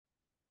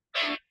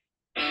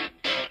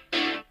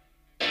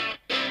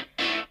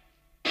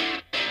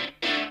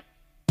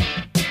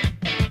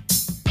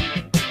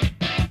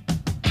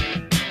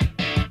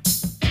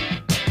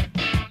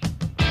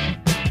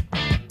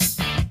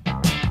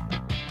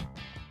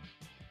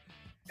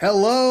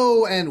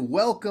Hello and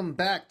welcome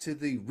back to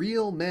the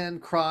Real Men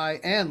Cry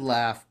and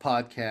Laugh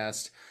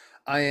podcast.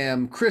 I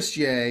am Chris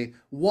Ye,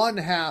 one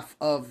half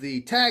of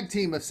the tag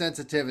team of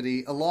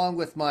sensitivity, along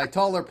with my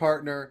taller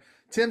partner,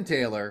 Tim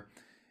Taylor.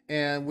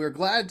 And we're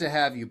glad to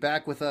have you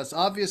back with us.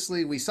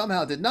 Obviously, we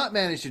somehow did not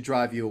manage to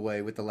drive you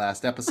away with the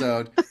last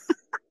episode.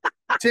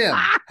 Tim,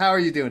 how are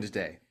you doing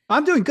today?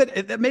 I'm doing good.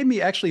 That made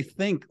me actually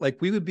think like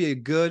we would be a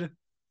good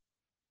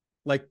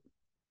like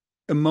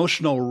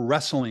emotional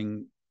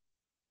wrestling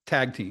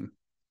tag team.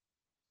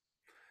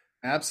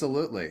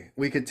 Absolutely.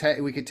 We could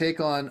take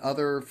on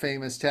other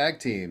famous tag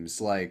teams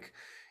like,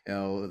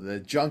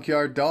 the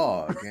Junkyard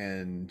Dog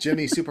and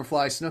Jimmy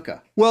Superfly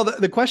Snuka. Well,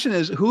 the question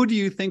is, who do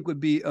you think would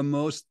be a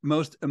most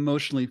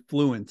emotionally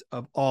fluent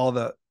of all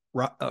the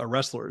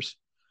wrestlers?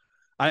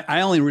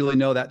 I only really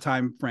know that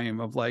time frame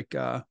of like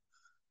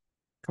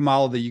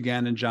Kamala the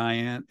Ugandan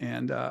Giant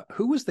and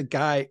who was the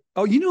guy?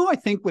 Oh, you know who I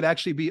think would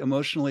actually be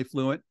emotionally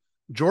fluent?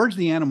 George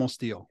the Animal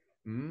Steel.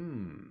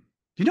 Mm.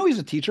 Do you know he's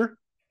a teacher?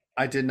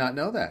 I did not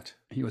know that.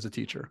 He was a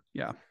teacher.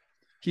 Yeah.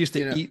 He used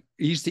You to know, eat.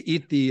 He used to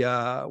eat the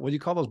what do you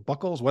call those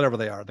buckles? Whatever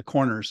they are, the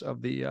corners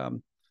of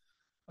the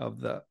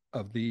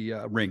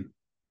ring.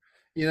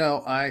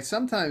 I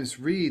sometimes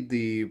read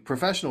the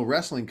professional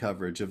wrestling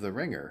coverage of The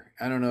Ringer.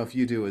 I don't know if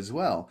you do as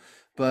well,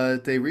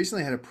 but they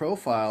recently had a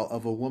profile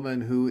of a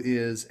woman who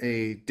is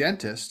a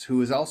dentist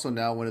who is also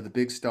now one of the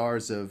big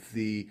stars of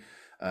the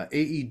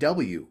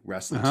AEW Uh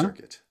wrestling huh.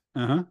 circuit.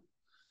 Uh huh.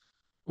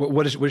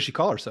 What does she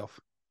call herself?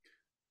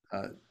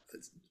 Uh,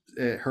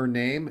 Her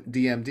name,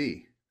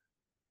 DMD,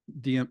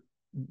 DM.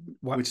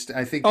 What? which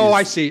I think Oh,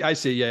 I is see. I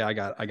see. Yeah, I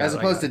got it. I got as it. I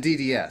opposed got to it.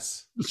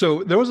 DDS.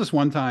 So there was this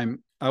one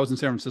time I was in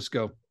San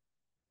Francisco.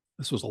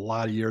 This was a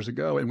lot of years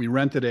ago, and we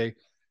rented a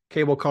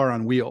cable car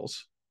on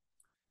wheels,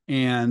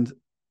 and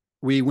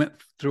we went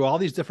through all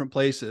these different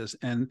places,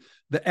 and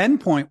the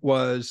end point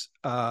was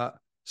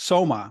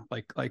Soma,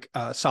 like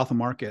South of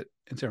Market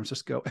in San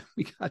Francisco. And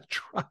we got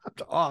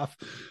dropped off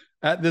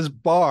at this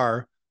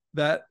bar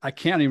that I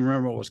can't even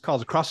remember what it was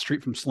called. It's across the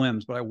street from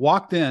Slim's, but I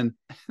walked in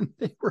and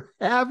they were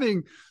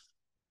having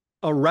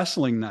a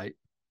wrestling night.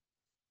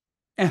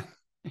 And,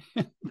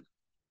 and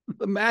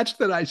the match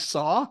that I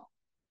saw,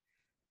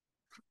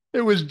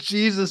 it was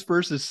Jesus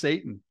versus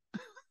Satan.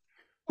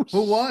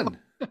 Who won?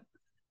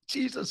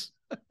 Jesus.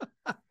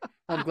 Well,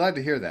 I'm glad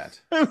to hear that.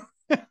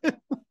 It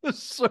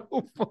was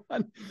so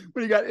fun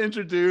when he got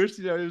introduced.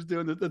 He was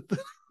doing the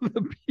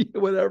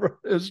whatever.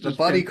 It was The just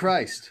Buddy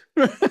fantastic.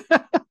 Christ.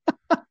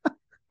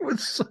 It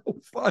was so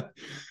fun,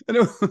 and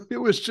it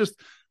was just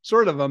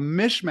sort of a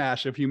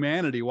mishmash of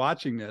humanity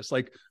watching this,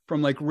 like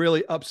from like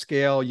really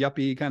upscale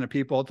yuppie kind of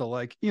people to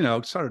like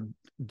sort of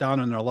down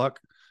on their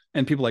luck,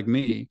 and people like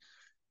me,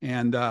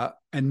 and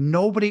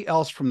nobody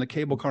else from the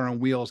cable car on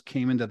wheels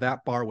came into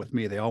that bar with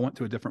me. They all went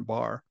to a different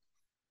bar.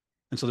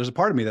 And so there's a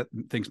part of me that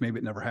thinks maybe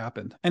it never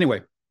happened.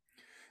 Anyway,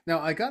 Now,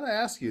 I gotta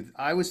ask you,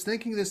 I was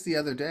thinking this the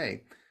other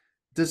day.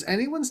 Does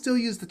anyone still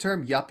use the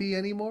term yuppie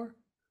anymore?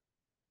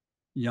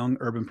 young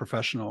urban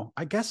professional.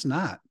 I guess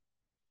not.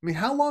 I mean,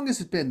 how long has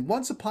it been?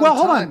 Once upon a Well,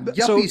 hold on. time,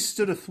 yuppies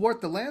stood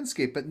athwart the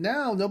landscape, but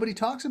now nobody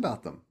talks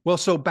about them.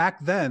 So back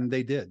then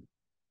they did.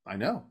 I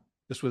know.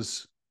 This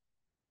was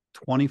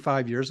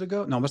 25 years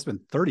ago. No, it must have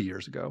been 30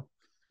 years ago.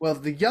 Well,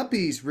 the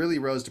yuppies really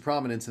rose to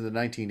prominence in the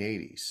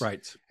 1980s.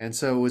 Right. And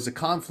so it was a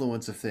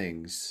confluence of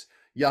things.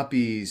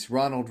 Yuppies,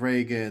 Ronald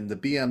Reagan, the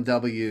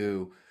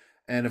BMW,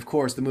 and of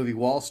course the movie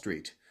Wall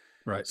Street.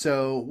 Right.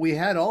 So we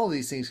had all of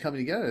these things coming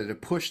together to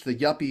push the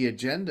yuppie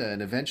agenda,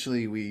 and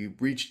eventually we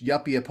reached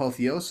yuppie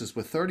apotheosis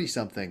with 30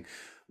 something.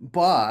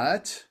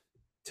 But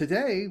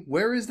today,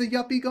 where is the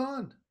yuppie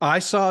gone? I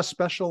saw a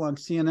special on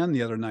CNN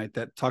the other night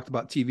that talked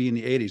about TV in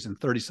the 80s, and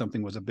 30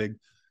 something was a big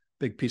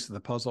piece of the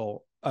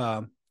puzzle.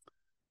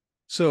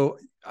 So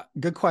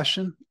good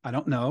question. I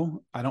don't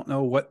know. I don't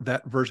know what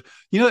that version.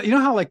 You know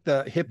how like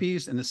the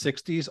hippies in the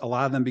 60s, a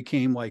lot of them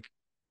became like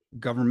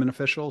government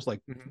officials,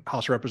 like Mhm.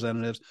 House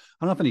representatives.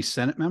 I don't know if any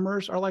Senate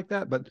members are like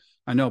that, but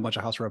I know a bunch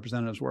of House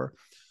representatives were.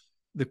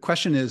 The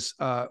question is,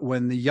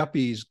 when the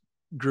yuppies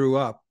grew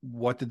up,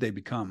 what did they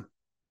become?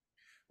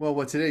 Well,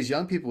 what today's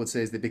young people would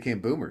say is they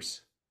became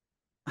boomers.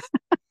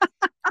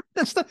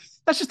 That's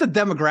just a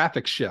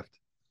demographic shift.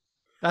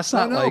 That's Oh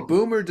not no, like,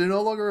 boomer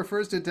no longer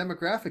refers to a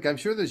demographic. I'm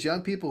sure there's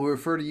young people who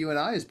refer to you and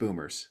I as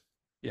boomers.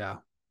 yeah,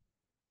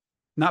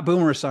 not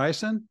Boomer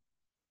Esiason,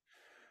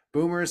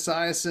 Boomer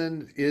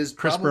Esiason is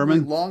Chris probably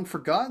Berman. long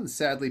forgotten,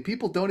 sadly.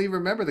 People don't even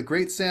remember the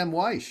great Sam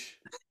Weish.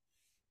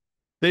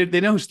 They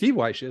know who Steve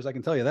Weish is. I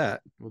can tell you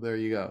that. Well, there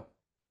you go.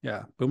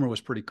 Yeah, Boomer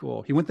was pretty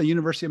cool. He went to the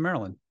University of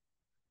Maryland.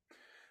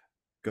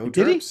 Go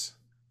Did he? Terps.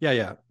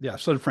 Yeah.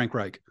 So did Frank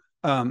Reich.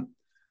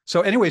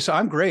 So anyway, so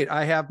I'm great.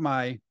 I have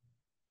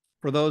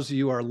for those of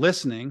you who are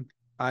listening,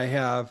 I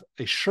have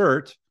a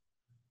shirt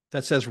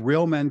that says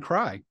 "Real Men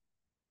Cry,"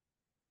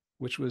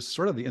 which was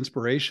sort of the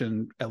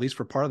inspiration, at least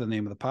for part of the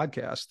name of the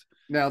podcast.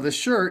 Now, the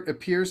shirt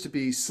appears to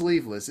be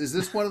sleeveless. Is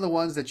this one of the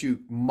ones that you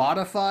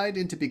modified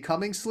into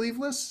becoming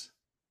sleeveless?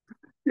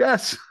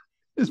 Yes,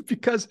 is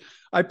because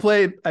I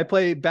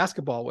play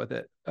basketball with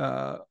it,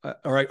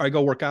 or I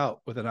go work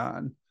out with it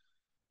on.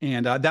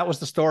 And that was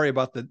the story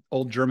about the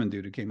old German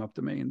dude who came up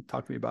to me and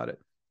talked to me about it.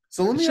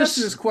 So let It's me ask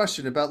you just this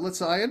question about, let's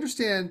say, I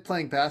understand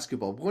playing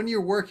basketball, but when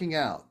you're working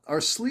out, are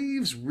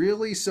sleeves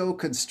really so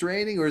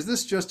constraining, or is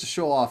this just to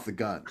show off the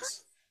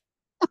guns?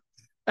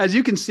 as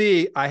you can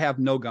see, I have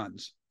no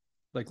guns,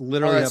 like All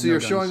literally right, have so no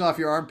you're showing guns. off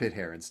your armpit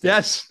hair instead.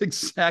 Yes,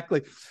 exactly.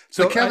 It's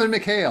the So Kevin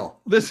McHale.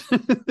 this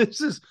this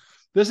is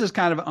this is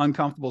kind of an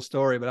uncomfortable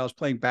story, but I was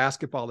playing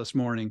basketball this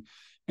morning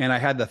and I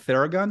had the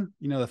Theragun,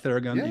 the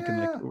Theragun that Yeah, you can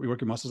yeah, like yeah.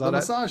 work your muscles The out at.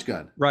 massage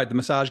gun. Right, the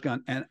massage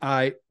gun. And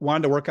I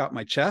wanted to work out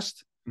my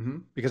chest Hmm.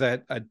 because I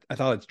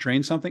thought I'd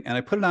drained something, and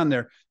I put it on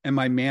there, and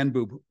my man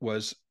boob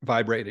was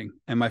vibrating,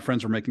 and my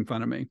friends were making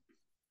fun of me.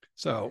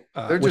 So,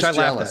 They're which I just laughed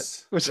at.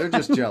 jealous. Which They're I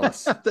just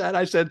jealous. laughed at.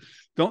 I said,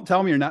 "Don't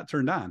tell me you're not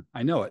turned on.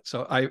 I know it."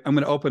 So I'm going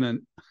to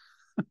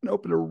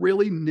open a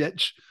really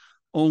niche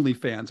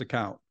OnlyFans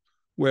account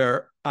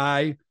where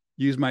I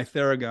use my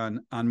Theragun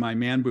on my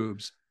man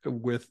boobs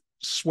with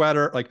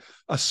sweater, like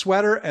a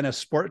sweater and a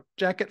sport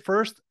jacket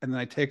first, and then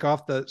I take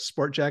off the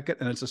sport jacket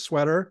and it's a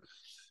sweater,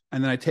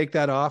 and then I take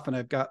that off and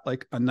I've got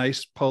like a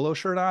nice polo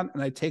shirt on,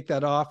 and I take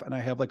that off and I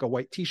have like a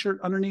white t-shirt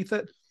underneath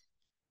it,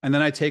 and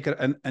then I take it,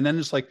 and then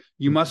it's like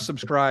you must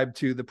subscribe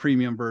to the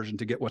premium version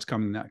to get what's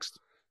coming next.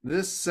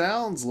 This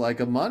sounds like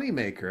a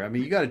moneymaker. I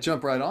mean, you got to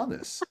jump right on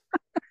this.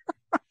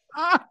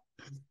 Ah,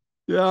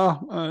 yeah.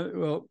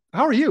 Well,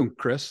 how are you,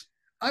 Chris?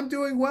 I'm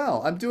doing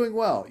well. I'm doing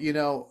well.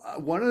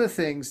 One of the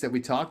things that we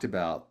talked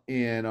about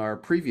in our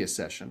previous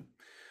session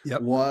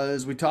Yep.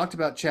 was we talked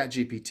about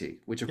ChatGPT,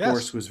 which of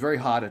course Yes. was very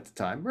hot at the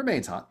time,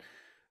 remains hot.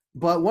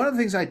 But one of the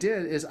things I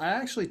did is I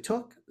actually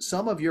took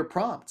some of your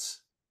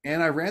prompts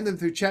and I ran them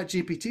through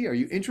ChatGPT. Are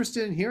you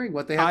interested in hearing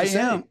what they have I to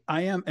am. say?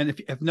 I am. And if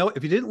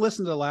you didn't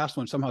listen to the last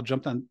one, somehow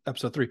jumped on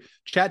episode 3,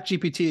 Chat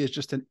GPT is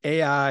just an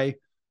AI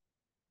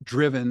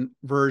driven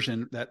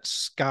version that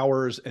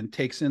scours and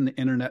takes in the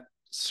internet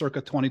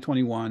circa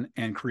 2021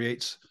 and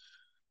creates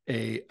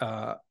a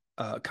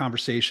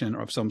conversation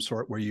of some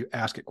sort where you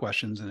ask it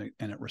questions and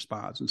it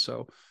responds. And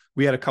so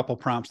we had a couple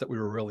prompts that we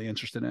were really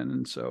interested in.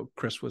 And so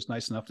Chris was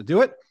nice enough to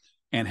do it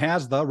and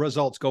has the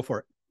results. Go for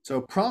it.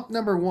 So prompt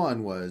number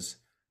one was,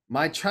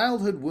 my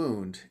childhood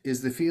wound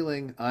is the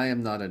feeling I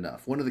am not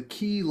enough. One of the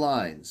key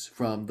lines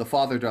from the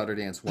Father Daughter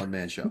Dance one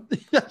man show.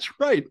 That's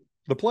right.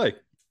 The play.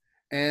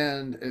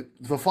 And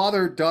the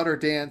Father Daughter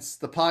Dance,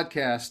 the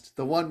podcast,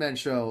 the one man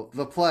show,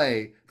 the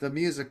play, the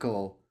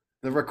musical,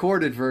 the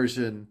recorded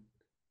version,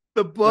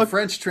 The the book.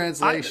 French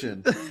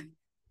translation,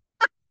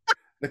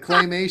 the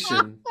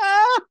claymation.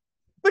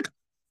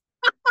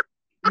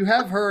 You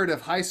have heard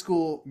of High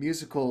School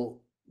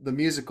Musical,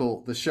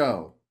 the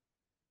show.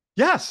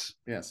 Yes.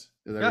 Yes,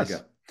 there Yes. we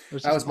go.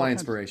 There's That was all my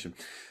kinds. inspiration.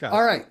 Got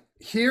All it. right,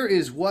 here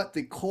is what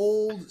the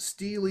cold,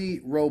 steely,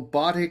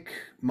 robotic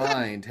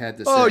mind had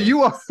to Oh, say.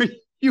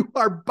 you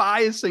are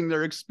biasing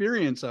their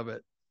experience of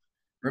it.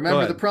 Go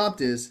Remember, the ahead.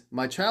 prompt is,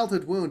 my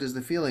childhood wound is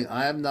the feeling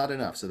I am not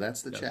enough. So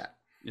that's the Yes. chat.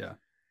 Yeah.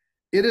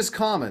 It is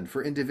common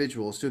for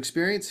individuals to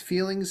experience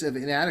feelings of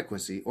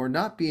inadequacy or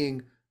not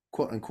being,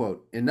 quote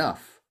unquote,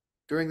 enough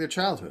during their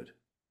childhood.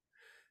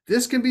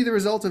 This can be the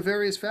result of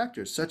various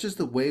factors, such as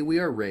the way we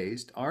are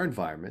raised, our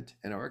environment,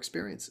 and our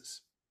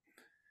experiences.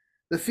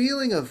 The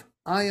feeling of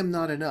I am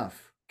not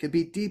enough can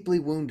be deeply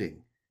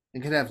wounding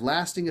and can have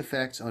lasting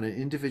effects on an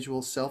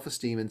individual's self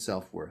esteem and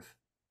self worth.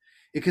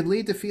 It can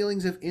lead to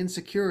feelings of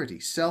insecurity,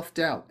 self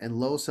doubt, and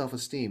low self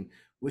esteem,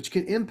 which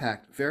can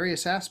impact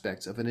various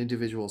aspects of an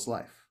individual's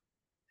life.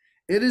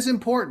 It is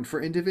important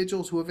for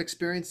individuals who have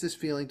experienced this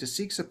feeling to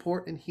seek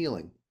support and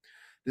healing.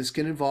 This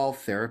can involve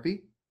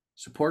therapy,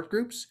 support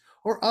groups,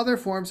 or other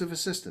forms of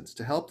assistance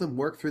to help them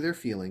work through their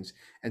feelings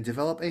and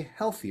develop a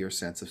healthier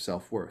sense of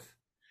self worth.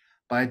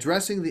 By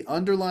addressing the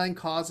underlying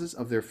causes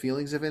of their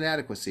feelings of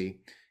inadequacy,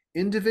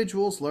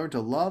 individuals learn to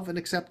love and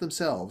accept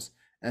themselves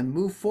and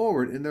move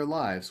forward in their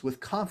lives with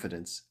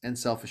confidence and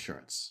self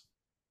assurance.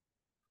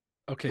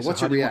 Okay. So, So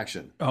what's how your do you want?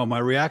 reaction? Oh, my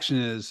reaction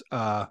is,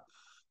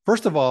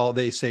 first of all,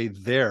 they say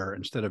their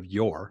instead of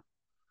your.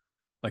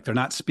 Like they're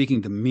not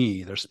speaking to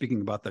me; they're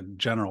speaking about the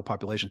general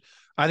population.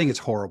 I think it's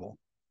horrible.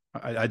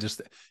 I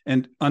just,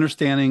 and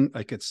understanding,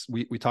 like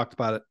we talked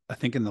about it. I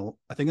think in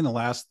the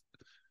last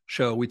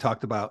show we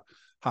talked about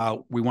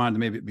how we wanted to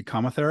maybe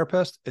become a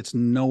therapist. It's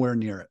nowhere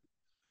near it.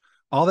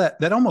 All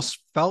that almost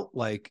felt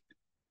like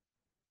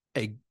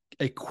a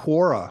a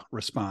Quora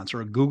response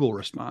or a Google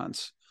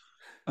response.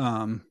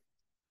 Um,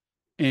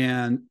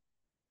 and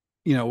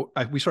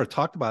we sort of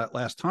talked about it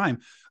last time.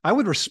 I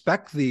would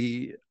respect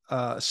the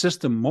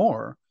system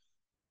more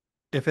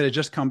if it had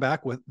just come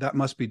back with that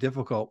must be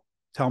difficult.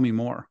 Tell me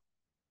more.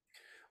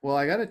 Well,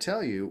 I got to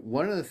tell you,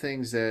 one of the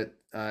things that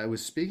I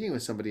was speaking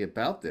with somebody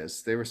about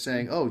this, they were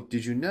saying, oh,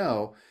 did you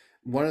know?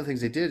 One of the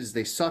things they did is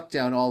they sucked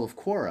down all of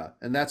Quora.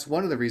 And that's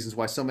one of the reasons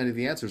why so many of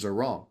the answers are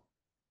wrong.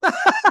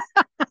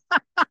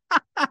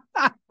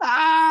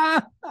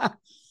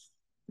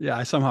 Yeah,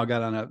 I somehow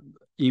got on a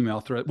email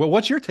thread. Well,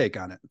 what's your take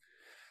on it?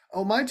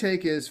 Oh, my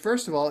take is,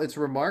 first of all, it's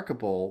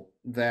remarkable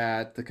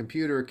that the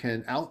computer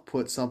can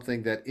output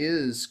something that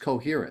is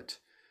coherent,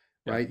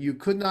 Yeah. right? You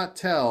could not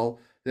tell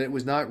that it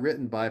was not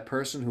written by a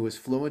person who is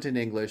fluent in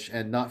English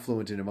and not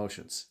fluent in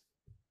emotions.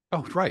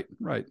 Oh, right,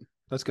 right.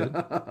 That's good.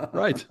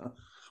 Right.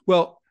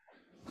 Well,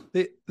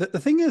 the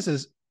thing is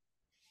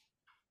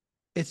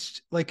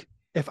it's like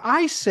if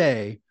I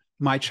say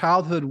my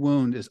childhood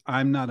wound is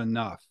I'm not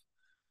enough,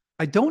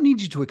 I don't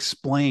need you to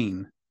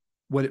explain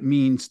what it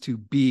means to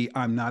be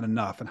I'm not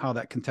enough and how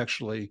that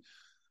contextually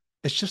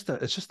it's just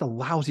a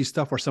lousy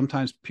stuff where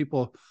sometimes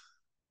people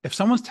if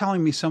someone's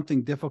telling me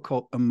something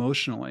difficult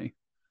emotionally,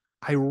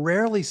 I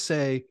rarely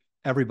say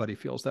everybody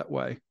feels that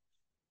way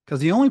because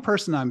the only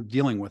person I'm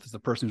dealing with is the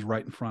person who's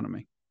right in front of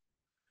me.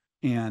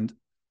 And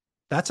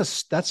that's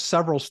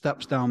several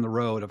steps down the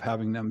road of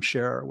having them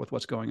share with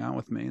what's going on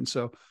with me. And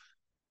so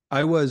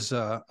I was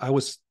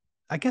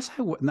I guess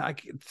I wouldn't I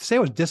say I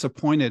was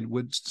disappointed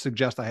would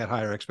suggest I had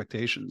higher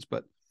expectations,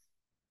 but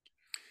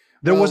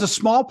there was a Well,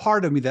 small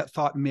part of me that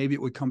thought maybe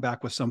it would come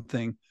back with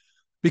something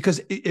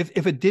because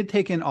if it did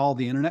take in all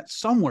the internet,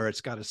 somewhere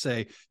it's got to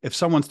say if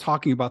someone's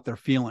talking about their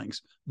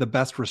feelings, the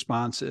best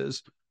response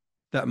is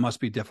that must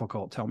be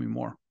difficult. Tell me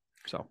more.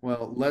 So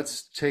well,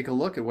 let's take a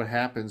look at what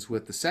happens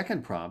with the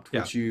second prompt,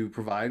 yeah. which you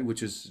provide,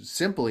 which is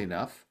simple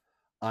enough.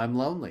 I'm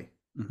lonely.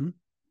 Mm-hmm.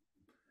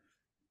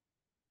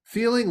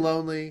 Feeling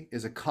lonely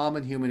is a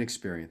common human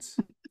experience.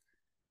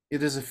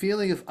 It is a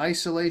feeling of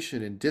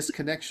isolation and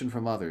disconnection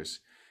from others,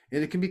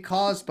 and it can be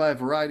caused by a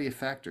variety of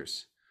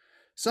factors.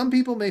 Some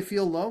people may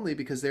feel lonely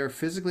because they are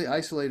physically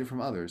isolated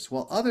from others,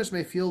 while others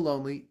may feel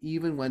lonely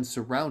even when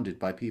surrounded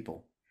by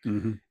people.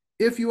 Mm-hmm.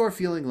 If you are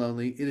feeling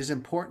lonely, it is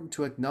important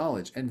to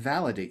acknowledge and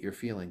validate your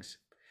feelings.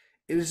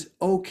 It is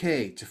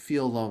okay to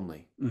feel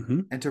lonely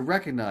Mm-hmm. and to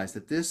recognize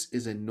that this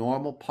is a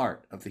normal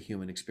part of the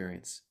human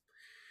experience.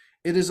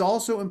 It is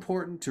also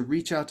important to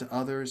reach out to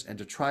others and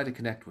to try to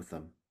connect with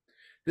them.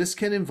 This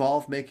can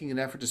involve making an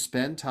effort to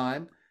spend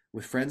time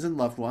with friends and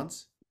loved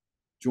ones,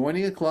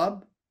 joining a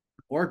club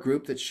or a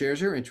group that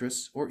shares your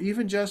interests, or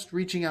even just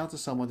reaching out to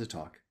someone to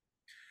talk.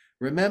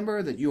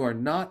 Remember that you are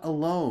not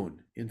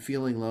alone in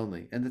feeling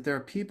lonely and that there are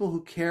people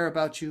who care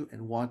about you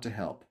and want to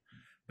help.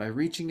 By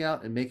reaching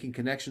out and making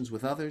connections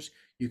with others,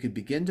 you can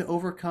begin to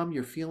overcome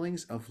your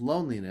feelings of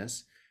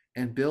loneliness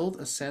and build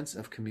a sense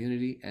of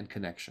community and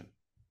connection.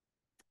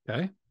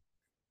 Okay.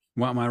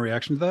 Want my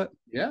reaction to that?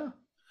 Yeah.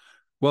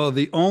 Well,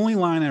 the only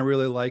line I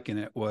really like in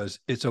it was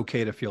it's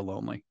okay to feel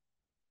lonely.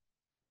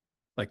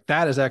 Like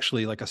that is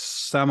actually like a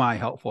semi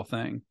helpful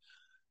thing.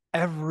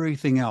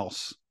 Everything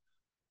else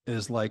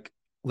is like,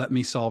 let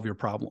me solve your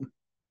problem.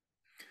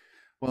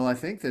 Well, I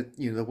think that,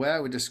 the way I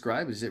would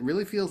describe it is it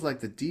really feels like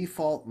the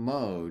default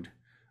mode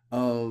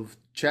of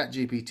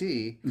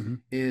ChatGPT Mm-hmm.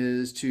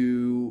 is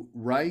to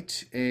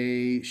write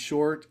a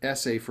short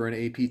essay for an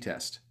AP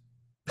test.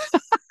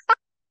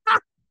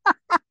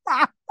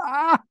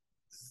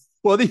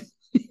 Well,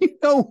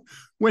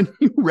 when when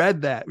you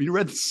read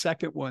the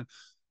second one,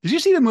 did you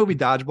see the movie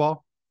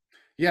Dodgeball?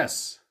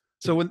 Yes,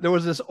 So when there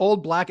was this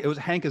old black, it was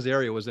Hank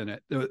Azaria was in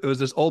it. It was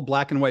this old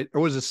black and white,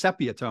 or was a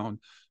sepia tone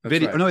that's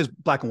video. Or right. no, it was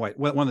black and white,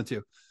 one of the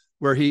two,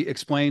 where he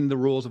explained the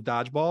rules of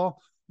dodgeball.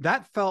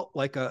 That felt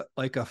like a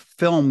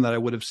film that I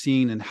would have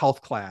seen in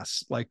health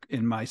class, like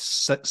in my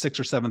sixth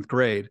or seventh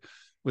grade,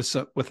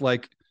 with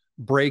like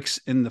breaks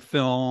in the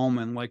film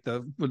and like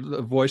the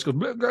voice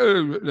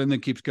goes and then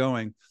keeps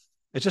going.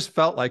 It just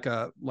felt like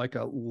a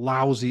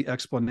lousy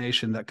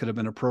explanation that could have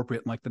been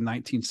appropriate in like the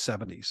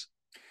 1970s.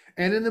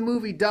 And in the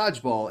movie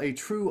Dodgeball, a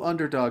true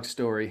underdog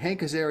story,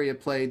 Hank Azaria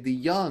played the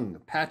young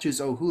Patches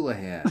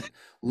O'Houlihan,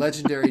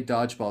 legendary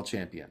dodgeball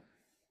champion.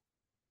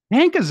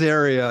 Hank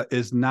Azaria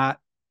is not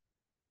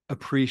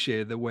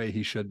appreciated the way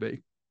he should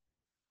be.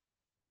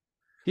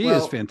 He is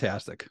Well,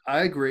 fantastic.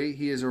 I agree.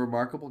 He is a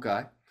remarkable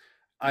guy.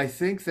 I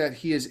think that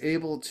he is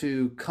able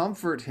to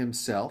comfort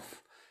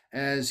himself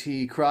as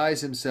he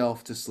cries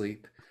himself to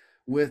sleep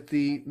with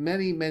the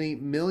many, many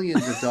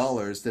millions of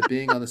dollars that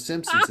being on The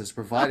Simpsons has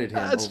provided him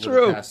That's over the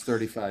true. past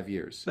 35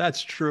 years.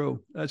 That's true.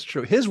 That's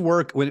true. His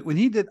work when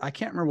he did, I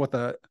can't remember what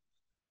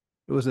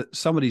it was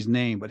somebody's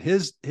name, but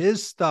his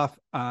stuff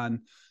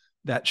on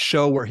that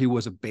show where he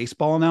was a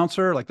baseball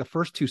announcer, like the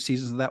first two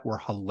seasons of that were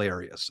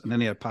hilarious. And then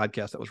he had a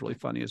podcast that was really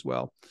funny as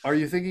well. Are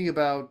you thinking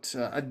about,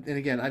 and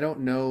again, I don't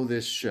know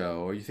this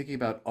show. Are you thinking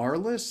about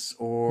Arliss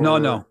No, or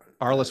no.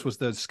 Arliss was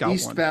the scout one.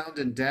 Eastbound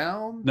and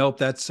Down? Nope,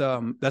 that's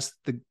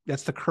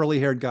the curly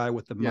haired guy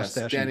with the Yes,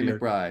 mustache and Danny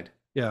beard. McBride.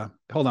 Yeah.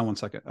 Hold on one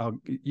second.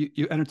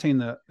 You entertain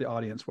the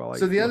audience while I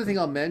So the other look thing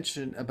at. I'll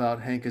mention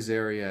about Hank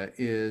Azaria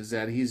is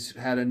that he's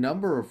had a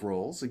number of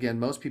roles. Again,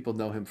 most people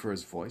know him for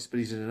his voice, but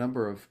he's in a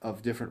number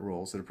of different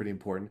roles that are pretty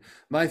important.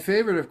 My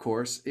favorite, of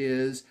course,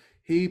 is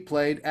he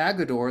played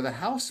Agador, the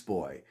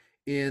houseboy,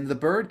 in The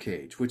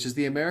Birdcage, which is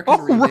the American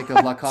Oh, remake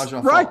of La right, Cage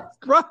aux right,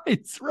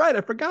 Folles. right.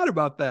 I forgot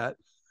about that.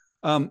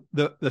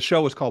 The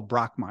show was called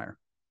Brockmire.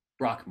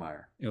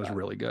 Brockmire. It was Got it.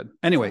 really good.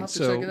 I'll Anyway, have to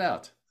check it so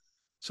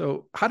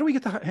out. how do we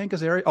get to Hank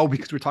Azaria? Oh,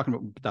 because we're talking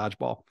about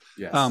dodgeball.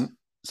 Yes. Um,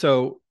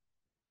 so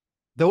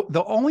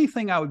The only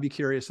thing I would be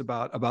curious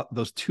about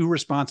those two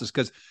responses,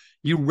 because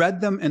you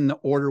read them in the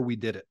order we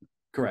did it.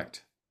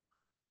 Correct.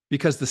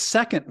 Because the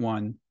second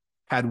one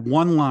had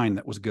one line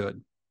that was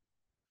good.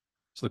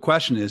 So the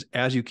question is,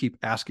 as you keep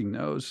asking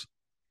those,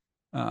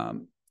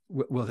 well,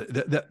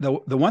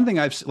 the one thing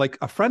I've, like,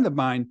 a friend of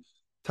mine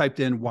typed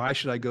in, why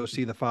should I go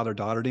see the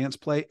father-daughter dance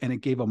play? And it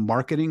gave a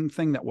marketing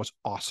thing that was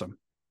awesome.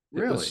 It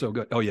Really? was so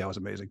good. Oh yeah, it was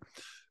amazing.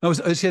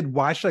 I said,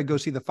 why should I go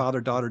see the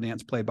father-daughter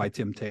dance play by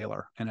Tim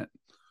Taylor? And it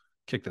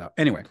kicked it out.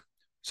 Anyway,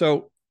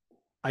 so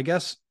I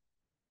guess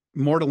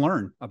more to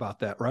learn about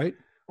that, right?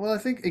 Well, I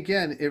think,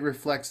 again, it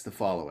reflects the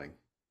following.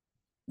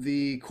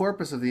 The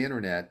corpus of the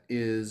internet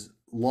is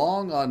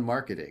long on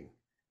marketing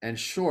and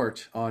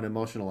short on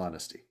emotional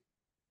honesty.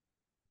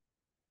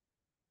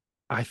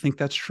 I think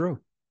that's true.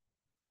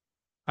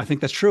 I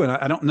think that's true. And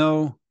I don't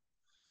know.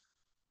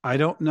 I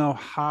don't know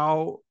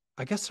how.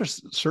 I guess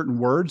there's certain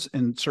words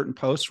in certain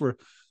posts where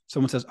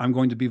someone says, I'm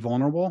going to be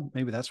vulnerable.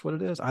 Maybe that's what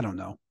it is. I don't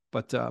know.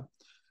 But uh,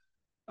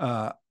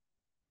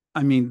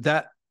 I mean,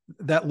 that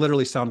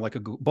literally sounded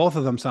like both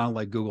of them sounded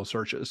like Google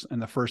searches.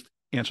 And the first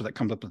answer that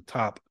comes up at the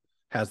top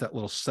has that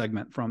little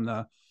segment from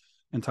the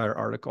entire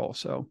article.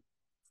 So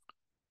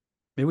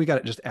maybe we got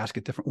to just ask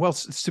it different. Well,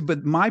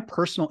 but my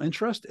personal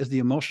interest is the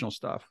emotional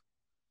stuff.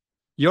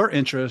 Your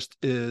interest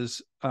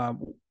is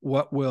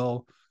what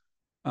will,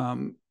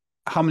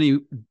 how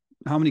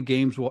many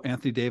games will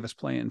Anthony Davis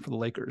play in for the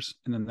Lakers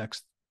in the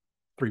next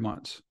 3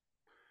 months?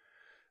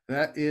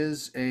 That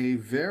is a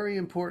very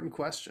important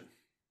question.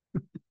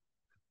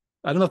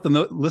 I don't know if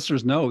the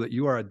listeners know that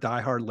you are a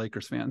diehard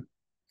Lakers fan.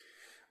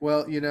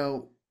 Well,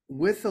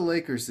 with the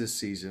Lakers this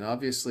season,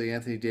 obviously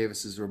Anthony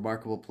Davis's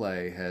remarkable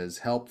play has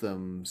helped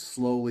them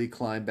slowly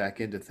climb back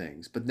into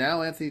things. But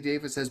now Anthony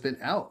Davis has been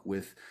out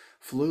with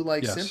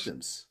flu-like Yes.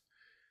 symptoms.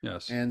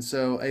 Yes. And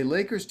so a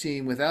Lakers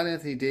team without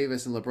Anthony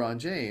Davis and LeBron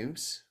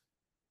James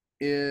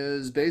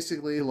is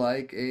basically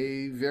like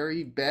a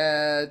very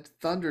bad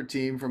Thunder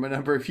team from a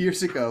number of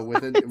years ago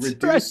with a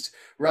reduced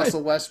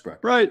Russell Westbrook.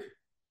 Right.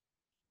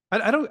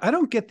 I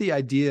don't get the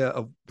idea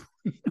of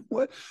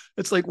what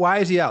it's like. Why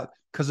is he out?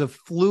 Because of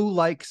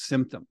flu-like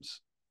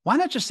symptoms. Why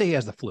not just say he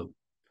has the flu?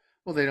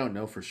 Well, they don't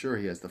know for sure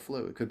he has the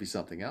flu. It could be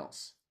something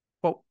else.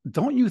 Well,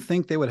 don't you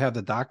think they would have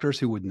the doctors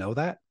who would know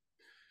that?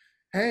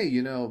 Hey,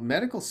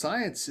 medical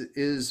science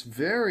is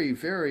very,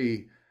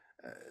 very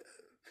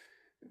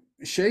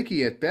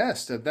shaky at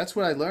best. That's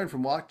what I learned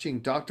from watching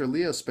Dr.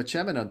 Leo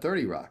Spaceman on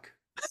 30 Rock.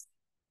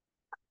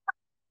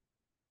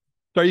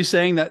 So are you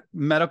saying that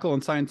medical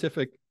and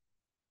scientific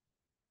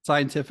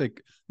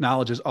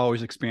knowledge is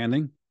always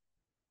expanding?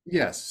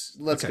 Yes,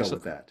 let's go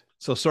with that.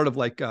 So sort of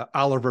like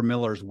Oliver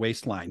Miller's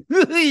waistline.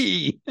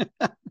 we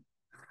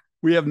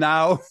have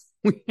now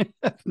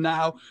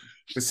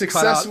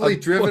successfully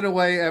driven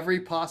away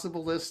every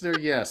possible listener.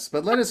 Yes,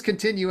 but let us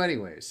continue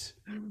anyways.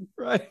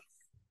 Right.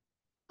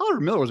 Oliver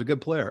Miller was a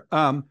good player.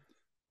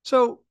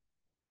 So,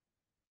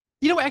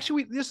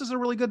 actually, this is a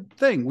really good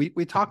thing.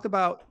 We talked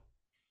about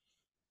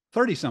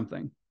 30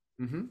 something.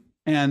 Mm-hmm.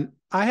 And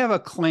I have a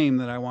claim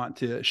that I want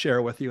to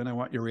share with you, and I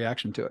want your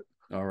reaction to it.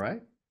 All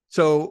right.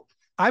 So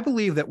I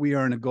believe that we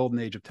are in a golden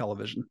age of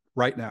television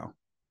right now.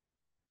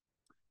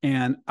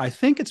 And I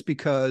think it's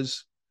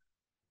because,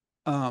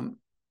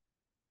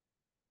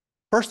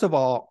 first of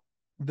all,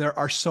 there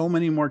are so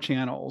many more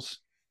channels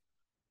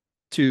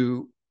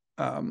to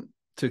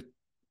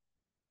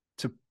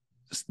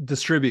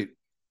distribute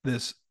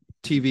this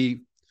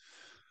TV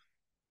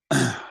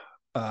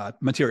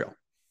material.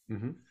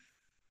 Mm-hmm.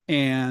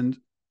 And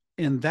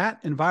in that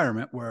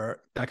environment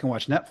where I can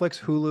watch Netflix,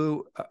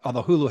 Hulu,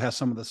 although Hulu has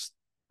some of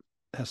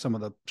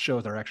the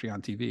shows that are actually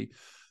on TV,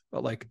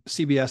 but like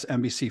CBS,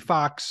 NBC,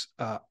 Fox,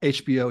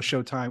 HBO,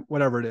 Showtime,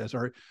 whatever it is,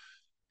 or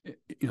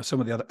some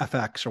of the other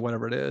FX or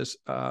whatever it is.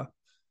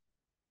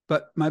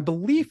 But my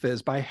belief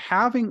is by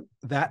having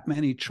that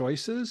many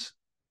choices,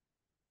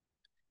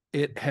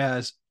 it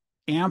has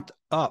amped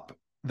up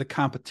the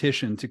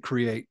competition to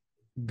create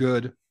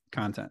good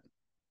content.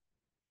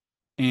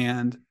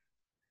 And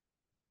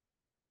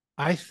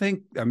I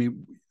think,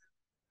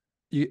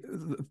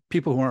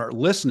 people who are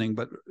listening,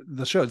 but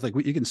the show is like,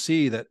 you can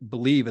see that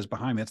Believe is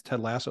behind me. It's Ted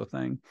Lasso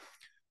thing.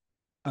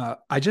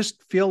 I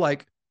just feel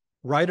like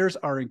writers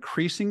are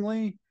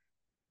increasingly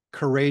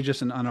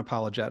courageous and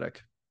unapologetic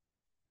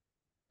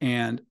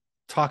and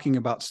talking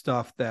about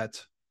stuff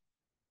that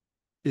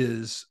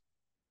is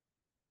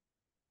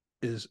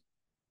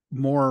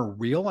more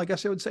real, I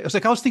guess I would say. It's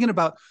like, I was thinking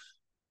about,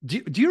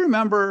 do you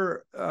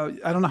remember, I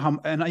don't know how,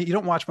 and you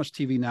don't watch much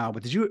TV now,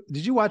 but did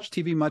you watch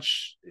TV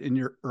much in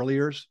your early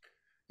years?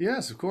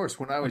 Yes, of course.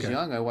 When I was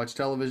young, I watched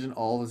television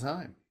all the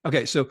time.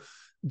 Okay. So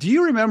do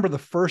you remember the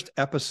first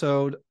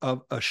episode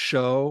of a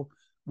show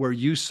where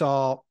you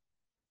saw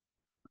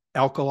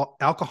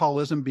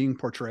alcoholism being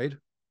portrayed?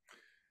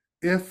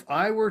 If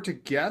I were to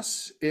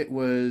guess, it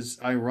was,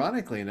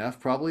 ironically enough,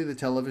 probably the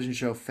television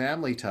show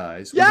Family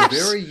Ties with a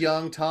very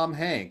young Tom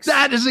Hanks.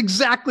 That is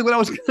exactly what I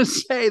was going to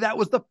say. That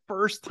was the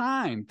first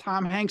time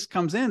Tom Hanks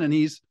comes in and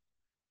he's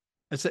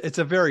It's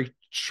a very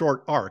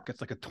short arc.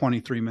 It's like a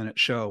 23-minute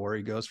show where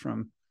he goes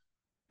from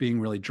being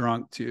really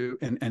drunk to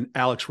and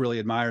Alex really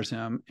admires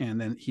him,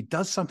 and then he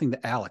does something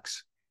to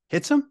Alex,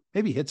 hits him,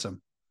 maybe hits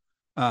him.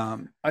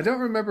 I don't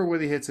remember what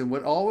he hits him.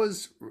 What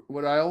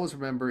I always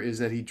remember is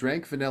that he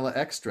drank vanilla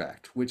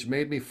extract, which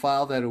made me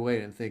file that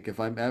away and think if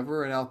I'm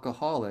ever an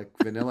alcoholic,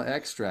 vanilla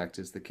extract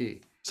is the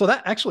key. so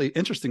that actually,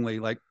 interestingly,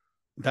 like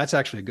that's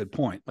actually a good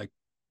point. Like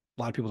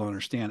a lot of people don't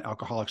understand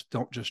alcoholics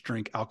don't just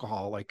drink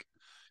alcohol. Like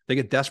they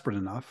get desperate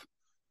enough.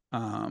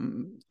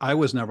 I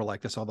was never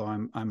like this, although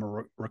I'm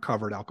a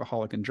recovered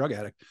alcoholic and drug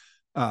addict.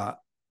 Uh,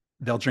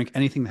 they'll drink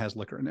anything that has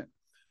liquor in it.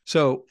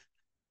 So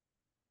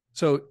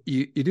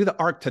you do the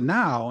arc to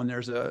now, and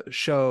there's a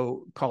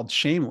show called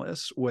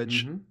Shameless,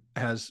 which Mm-hmm.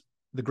 has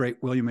the great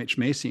William H.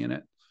 Macy in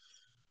it.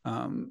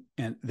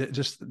 And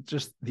just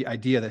the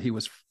idea that he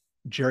was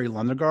Jerry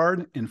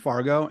Lundegaard in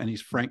Fargo and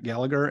he's Frank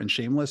Gallagher in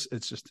Shameless.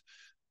 It's just,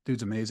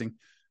 dude's amazing.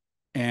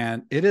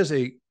 And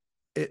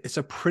it's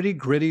a pretty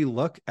gritty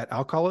look at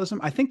alcoholism.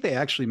 I think they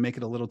actually make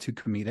it a little too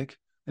comedic.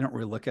 They don't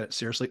really look at it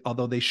seriously,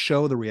 although they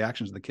show the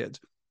reactions of the kids.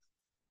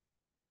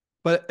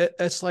 But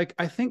it's like,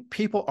 I think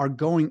people are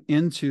going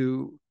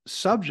into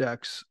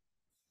subjects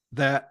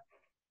that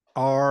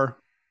are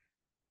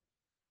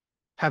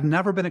have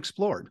never been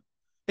explored.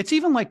 It's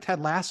even like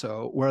Ted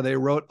Lasso, where they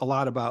wrote a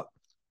lot about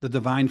the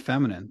divine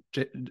feminine.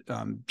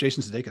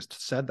 Jason Sudeikis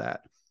said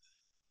that.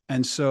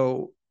 And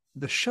so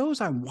the shows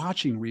I'm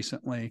watching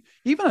recently,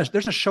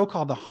 there's a show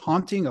called The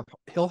Haunting of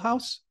Hill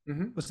House.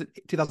 Mm-hmm. Was it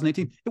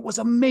 2018? It was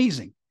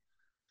amazing.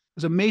 It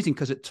was amazing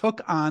because it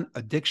took on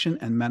addiction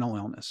and mental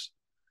illness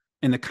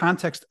in the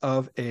context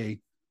of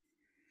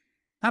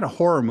not a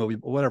horror movie,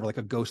 but whatever, like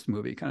a ghost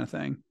movie kind of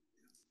thing.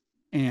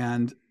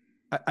 And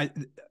I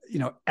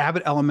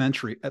Abbott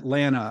Elementary,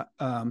 Atlanta,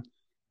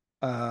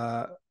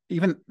 uh,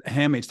 even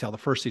Handmaid's Tale, the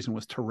first season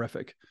was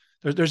terrific.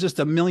 There's just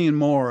a million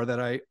more that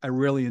I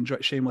really enjoy.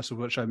 Shameless,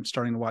 which I'm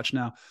starting to watch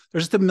now.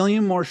 There's just a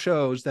million more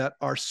shows that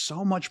are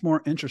so much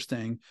more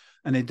interesting,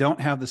 and they don't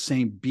have the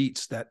same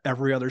beats that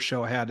every other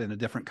show had in a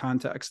different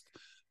context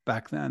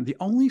back then. The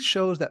only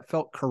shows that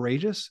felt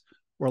courageous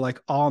were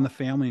like All in the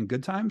Family and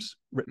Good Times,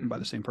 written by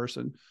the same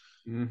person.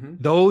 Mm-hmm.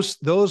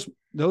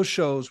 Those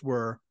shows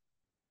were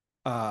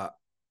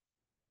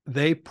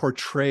they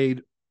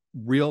portrayed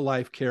real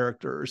life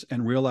characters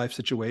and real life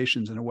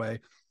situations in a way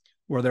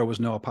where there was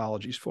no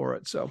apologies for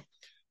it. So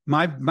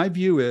my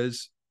view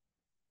is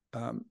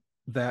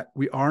that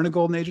we are in a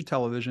golden age of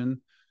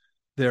television.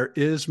 There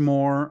is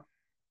more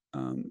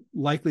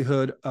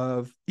likelihood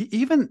of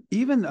even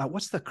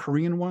what's the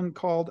Korean one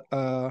called?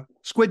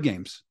 Squid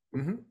Games.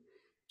 Mm-hmm.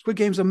 Squid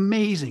Game's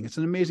amazing. It's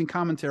an amazing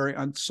commentary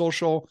on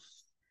social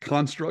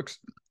constructs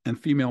and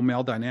female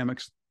male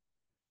dynamics.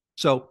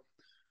 So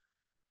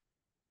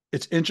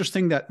it's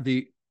interesting that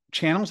the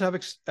channels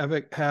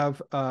have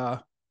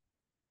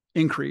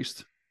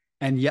increased,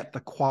 and yet the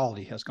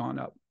quality has gone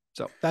up.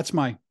 So that's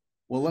my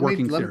Well,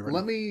 working theory. Right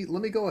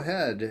let me go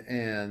ahead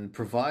and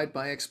provide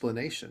my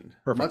explanation.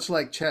 Perfect. Much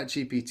like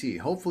ChatGPT,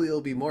 hopefully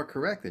it'll be more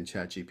correct than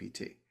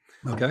ChatGPT.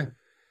 Okay.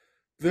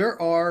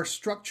 There are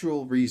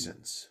structural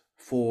reasons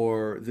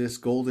for this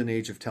golden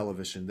age of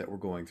television that we're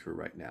going through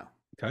right now.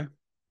 Okay.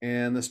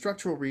 And the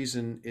structural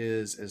reason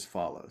is as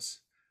follows.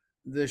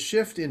 The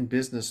shift in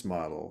business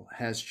model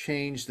has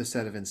changed the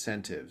set of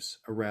incentives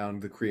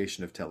around the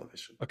creation of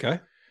television. Okay.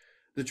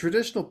 The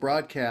traditional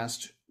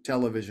broadcast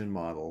television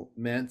model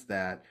meant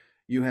that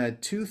you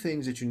had two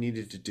things that you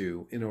needed to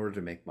do in order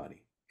to make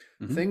money.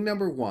 Mm-hmm. Thing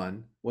number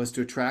one was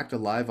to attract a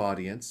live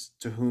audience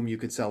to whom you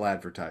could sell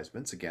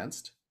advertisements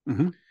against.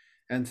 Mm-hmm.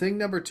 And thing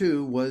number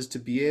two was to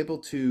be able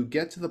to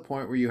get to the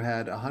point where you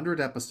had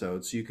 100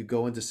 episodes so you could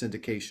go into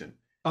syndication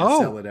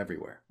and sell it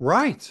everywhere.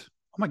 Right.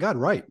 Oh my God,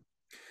 right.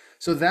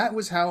 So that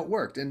was how it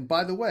worked. And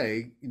by the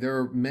way, there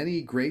are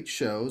many great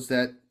shows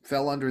that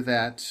fell under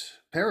that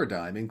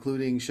paradigm,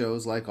 including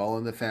shows like All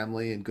in the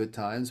Family and Good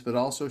Times, but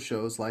also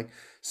shows like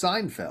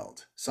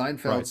Seinfeld.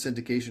 Seinfeld's Right.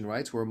 syndication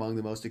rights were among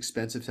the most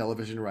expensive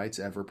television rights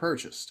ever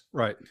purchased.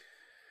 Right.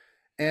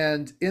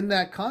 And in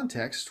that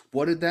context,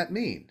 what did that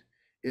mean?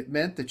 It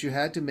meant that you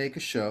had to make a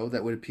show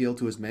that would appeal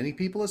to as many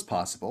people as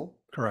possible.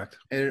 Correct.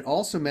 And it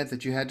also meant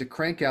that you had to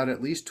crank out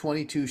at least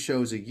 22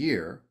 shows a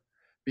year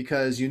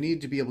because you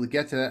needed to be able to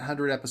get to that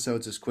 100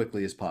 episodes as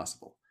quickly as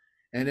possible.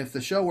 And if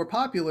the show were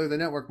popular, the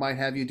network might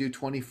have you do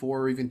 24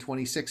 or even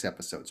 26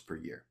 episodes per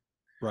year.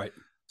 Right.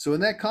 So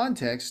in that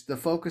context, the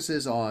focus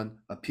is on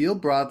appeal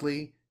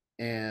broadly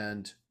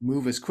and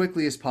move as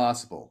quickly as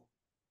possible.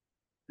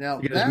 Now,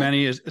 Get as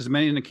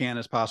many in the can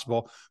as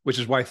possible, which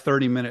is why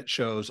 30-minute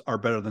shows are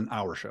better than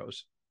hour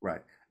shows.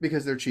 Right,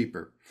 because they're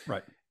cheaper.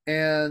 Right.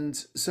 And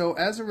so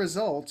as a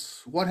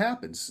result, what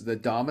happens? The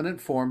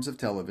dominant forms of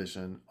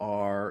television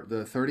are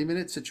the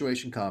 30-minute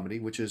situation comedy,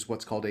 which is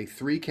what's called a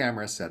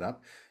 3-camera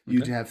setup.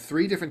 You have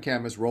 3 different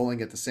cameras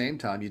rolling at the same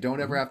time. You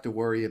don't ever have to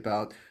worry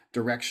about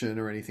direction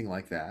or anything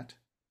like that.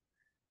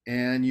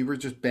 And you were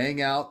just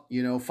bang out,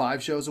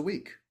 5 shows a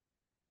week.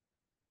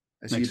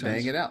 As you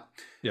bang it out.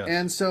 Yes.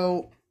 And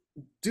so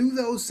Do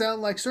those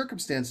sound like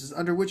circumstances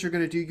under which you're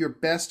going to do your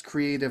best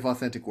creative,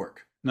 authentic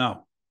work?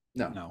 No,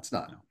 No, no, it's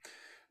not. no.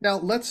 Now,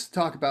 let's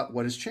talk about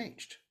what has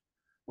changed.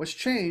 What's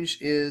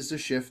changed is a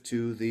shift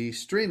to the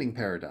streaming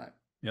paradigm.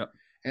 Yep.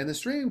 And the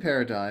streaming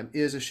paradigm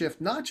is a shift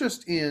not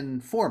just in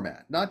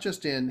format, not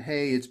just in,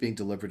 hey, it's being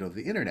delivered over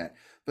the internet,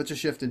 but it's a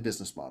shift in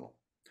business model.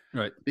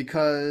 Right.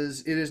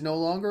 Because it is no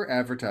longer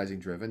advertising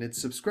driven,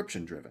 it's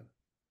subscription driven.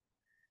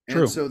 And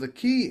True. so the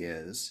key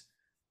is,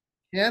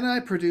 can I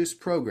produce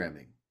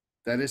programming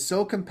that is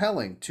so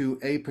compelling to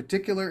a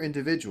particular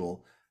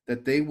individual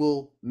that they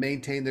will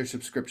maintain their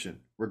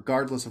subscription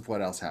regardless of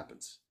what else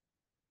happens?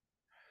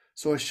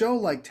 So a show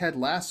like Ted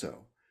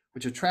Lasso,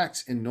 which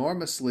attracts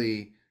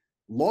enormously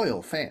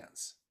loyal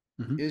fans,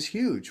 Mm-hmm. is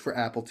huge for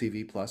Apple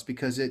TV Plus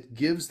because it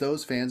gives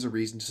those fans a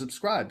reason to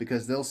subscribe,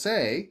 because they'll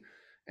say,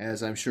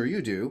 as I'm sure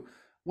you do,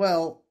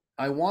 well,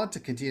 I want to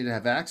continue to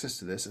have access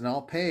to this and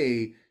I'll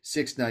pay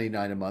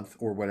 $6.99 a month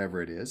or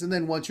whatever it is. And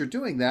then once you're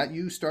doing that,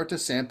 you start to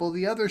sample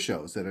the other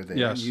shows that are there and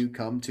Yes. you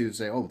come to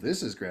say, oh,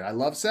 this is great. I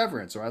love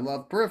Severance or I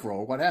love Peripheral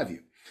or what have you.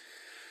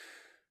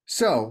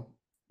 So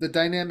the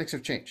dynamics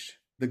have changed.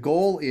 The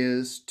goal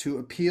is to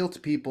appeal to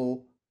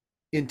people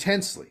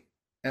intensely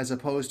as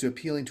opposed to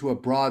appealing to a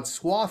broad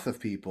swath of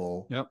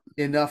people Yep.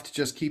 enough to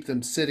just keep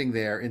them sitting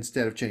there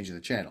instead of changing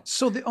the channel.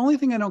 So the only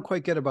thing I don't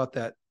quite get about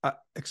that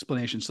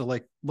explanation. So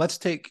like, let's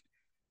take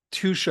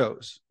two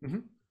shows,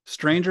 Mm-hmm.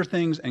 Stranger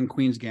Things and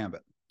Queen's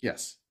Gambit.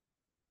 Yes.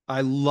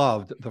 I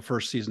loved the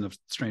first season of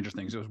Stranger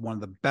Things. It was one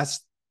of the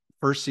best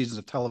first seasons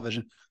of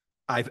television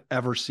I've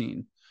ever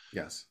seen.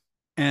 Yes.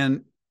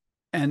 And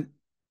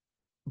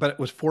but it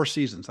was 4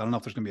 seasons. I don't know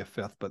if there's going to be a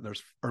fifth, but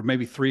or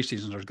maybe 3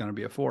 seasons. There's going to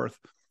be a fourth.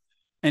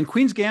 And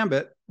Queen's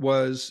Gambit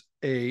was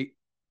a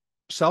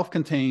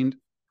self-contained,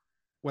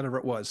 whatever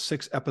it was,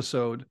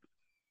 6-episode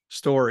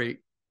story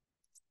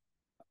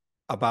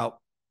about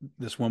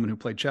this woman who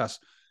played chess.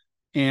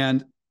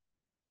 And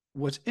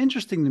what's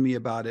interesting to me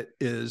about it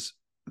is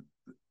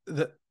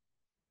that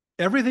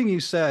everything you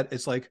said,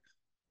 it's like,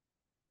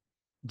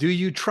 do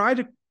you try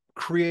to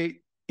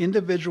create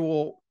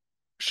individual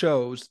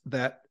shows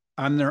that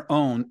on their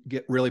own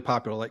get really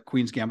popular, like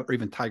Queen's Gambit or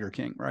even Tiger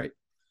King, right?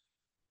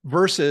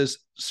 Versus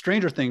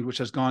Stranger Things, which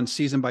has gone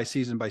season by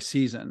season by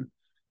season.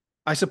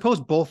 I suppose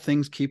both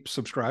things keep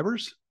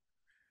subscribers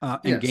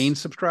and gain Yes.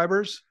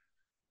 subscribers.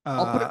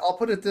 I'll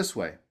put it this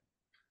way.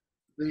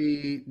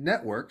 The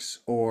networks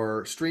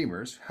or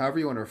streamers, however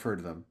you want to refer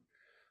to them,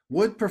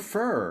 would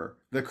prefer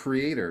the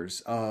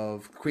creators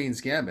of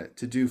Queen's Gambit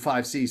to do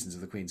 5 seasons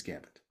of the Queen's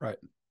Gambit. Right.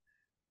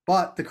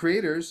 But the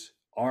creators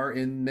are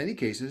in many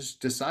cases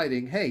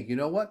deciding, hey, you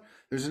know what?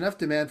 There's enough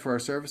demand for our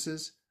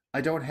services.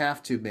 I don't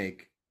have to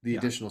make the Yeah.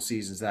 additional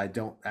seasons that I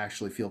don't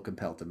actually feel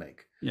compelled to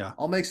make. Yeah.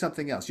 I'll make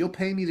something else. You'll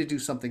pay me to do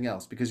something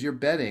else because you're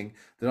betting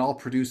that I'll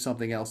produce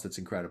something else that's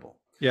incredible.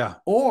 Yeah.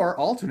 Or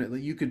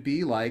alternately, you could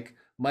be like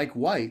Mike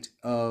White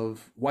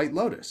of White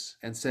Lotus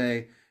and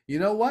say, you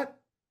know what?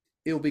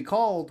 It'll be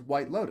called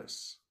White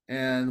Lotus.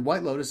 And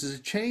White Lotus is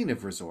a chain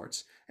of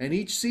resorts. And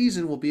each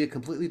season will be a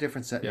completely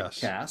different Yes.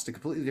 cast, a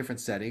completely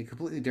different setting, a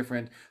completely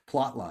different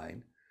plot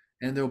line.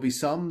 And there will be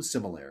some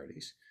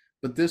similarities.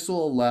 But this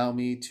will allow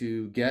me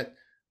to get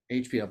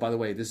HBO. By the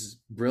way, this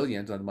is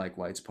brilliant on Mike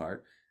White's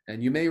part.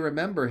 And you may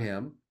remember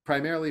him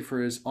primarily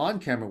for his on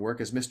camera work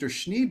as Mr.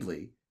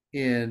 Schneebly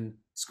in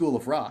School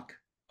of Rock.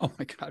 Oh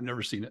my God, I've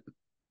never seen it.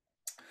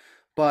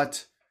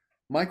 But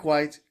Mike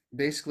White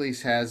basically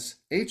has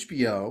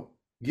HBO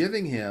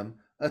giving him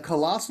a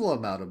colossal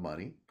amount of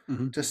money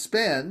Mm-hmm. to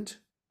spend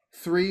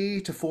 3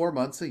 to 4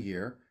 months a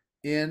year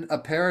in a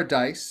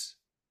paradise,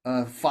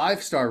 a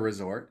 5-star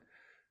resort,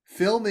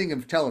 filming a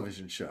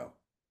television show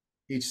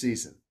each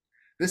season.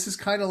 This is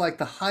kind of like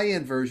the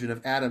high-end version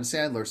of Adam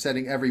Sandler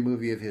setting every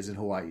movie of his in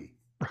Hawaii.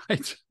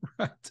 Right.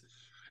 Right.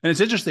 And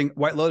it's interesting,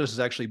 White Lotus is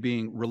actually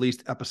being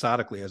released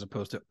episodically as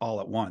opposed to all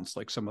at once,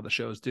 like some of the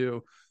shows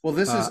do. Well,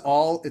 this is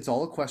all, it's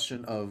all a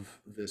question of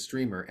the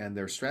streamer and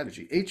their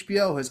strategy.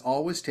 HBO has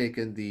always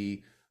taken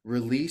the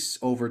release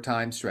over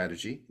time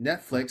strategy.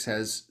 Netflix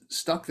has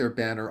stuck their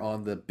banner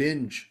on the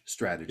binge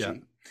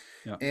strategy.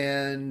 Yeah.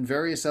 And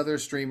various other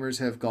streamers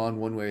have gone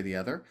one way or the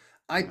other.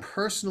 I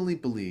personally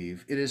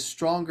believe it is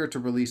stronger to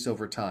release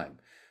over time,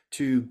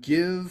 to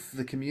give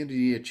the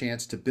community a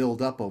chance to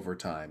build up over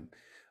time.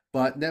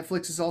 But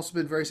Netflix has also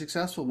been very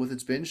successful with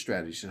its binge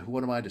strategy. So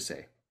what am I to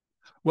say?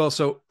 Well,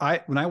 so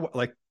by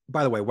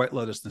the way, White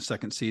Lotus in the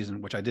second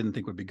season, which I didn't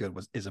think would be good,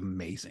 is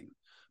amazing.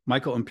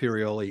 Michael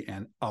Imperioli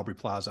and Aubrey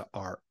Plaza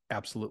are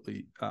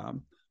absolutely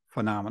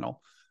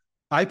phenomenal.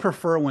 I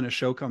prefer when a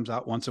show comes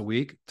out once a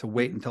week to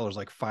wait until there's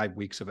like 5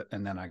 weeks of it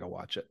and then I go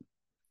watch it.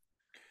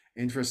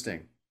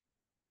 Interesting.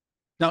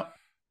 Now,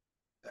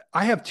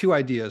 I have 2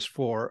 ideas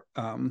for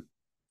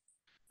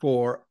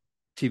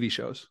TV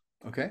shows.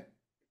 Okay.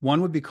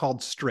 One would be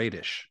called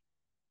Straightish.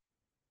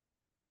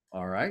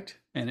 All right.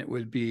 And it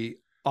would be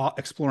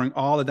exploring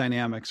all the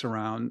dynamics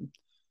around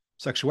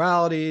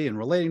sexuality and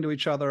relating to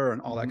each other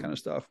and all that kind of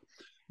stuff.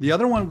 The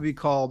other one would be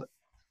called,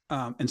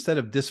 instead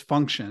of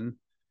Dysfunction,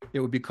 it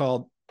would be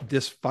called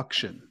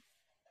Dysfunction.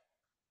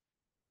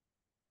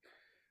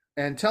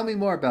 And tell me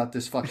more about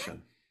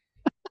dysfunction.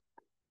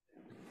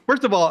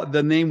 First of all,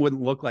 the name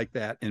wouldn't look like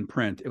that in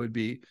print. It would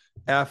be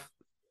F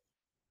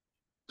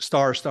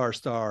star star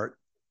star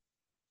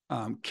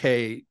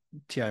K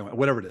T I O N,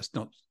 whatever it is.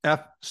 No,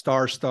 F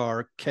star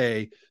star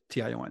K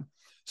T I O N.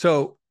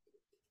 So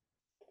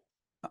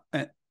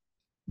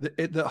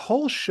the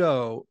whole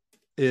show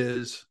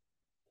is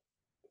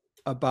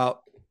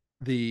about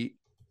the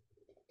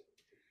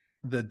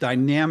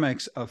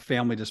dynamics of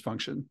family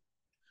dysfunction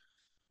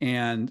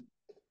and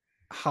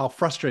how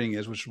frustrating it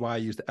is, which is why I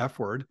use the F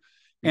word,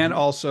 and Mm-hmm.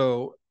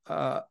 also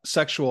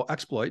sexual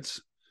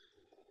exploits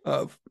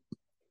of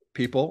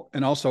people,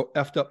 and also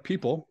effed up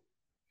people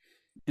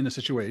in a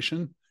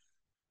situation,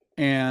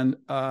 and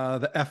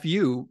the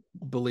FU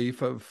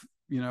belief of,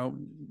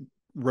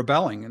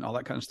 rebelling and all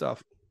that kind of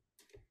stuff.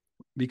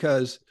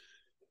 Because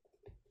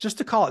just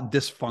to call it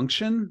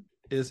dysfunction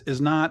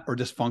is not, or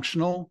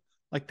dysfunctional,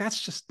 like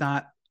that's just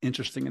not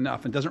interesting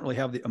enough and doesn't really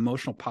have the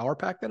emotional power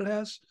pack that it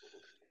has.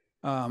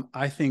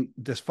 I think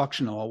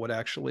dysfunctional would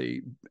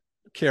actually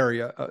carry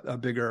a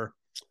bigger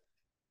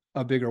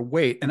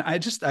weight. And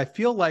I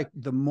feel like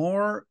the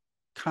more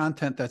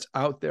content that's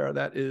out there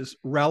that is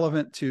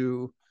relevant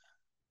to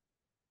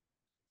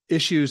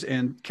issues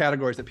and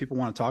categories that people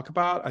want to talk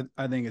about,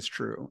 I think it's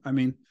true. I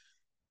mean,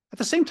 at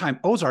the same time,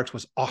 Ozarks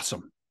was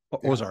awesome.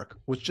 Yeah. Ozark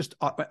was just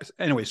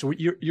anyway. So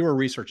you were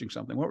researching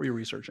something. What were you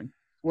researching?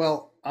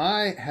 Well,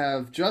 I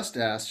have just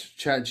asked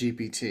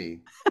ChatGPT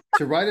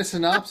to write a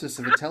synopsis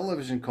of a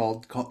television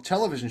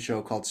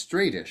show called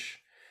Straightish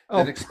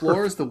that Oh,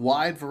 explores perfect. the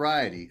wide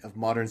variety of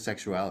modern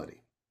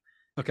sexuality.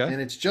 Okay.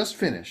 And it's just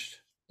finished.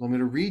 I'm going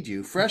to read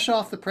you fresh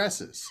off the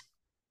presses.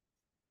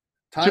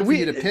 Time Should for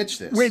you we to pitch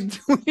this.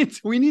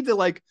 wait? We need to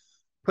like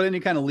put any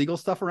kind of legal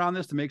stuff around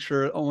this to make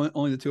sure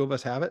only the two of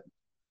us have it.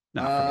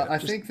 No, forget it. I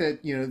Just think that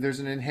there's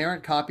an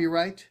inherent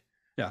copyright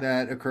yeah.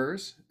 that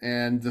occurs,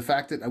 and the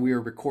fact that we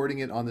are recording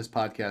it on this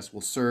podcast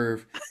will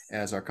serve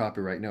as our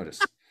copyright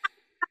notice.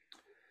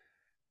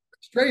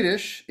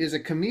 Straightish is a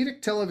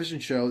comedic television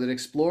show that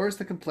explores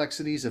the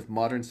complexities of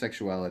modern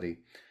sexuality.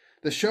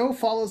 The show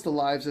follows the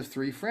lives of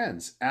three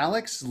friends,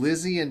 Alex,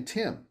 Lizzie, and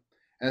Tim,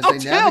 as Oh, they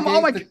Tim! Oh my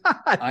navigate the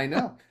God! I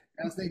know,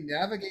 as they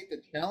navigate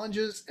the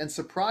challenges and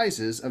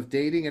surprises of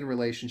dating and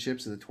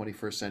relationships in the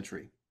 21st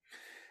century.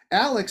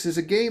 Alex is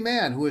a gay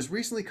man who has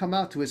recently come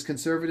out to his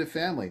conservative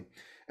family.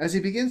 As he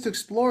begins to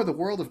explore the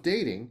world of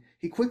dating,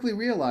 he quickly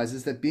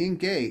realizes that being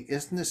gay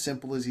isn't as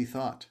simple as he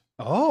thought.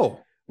 Oh,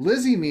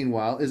 Lizzie,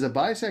 meanwhile, is a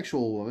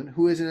bisexual woman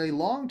who is in a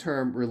long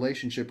term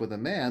relationship with a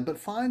man but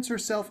finds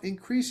herself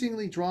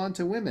increasingly drawn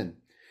to women.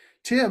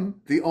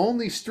 Tim, the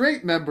only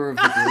straight member of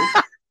the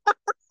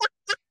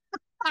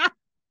group,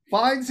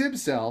 finds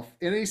himself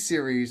in a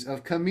series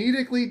of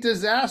comedically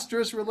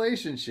disastrous oh my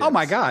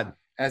relationships God!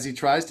 as he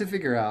tries to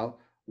figure out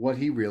what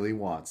he really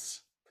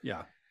wants.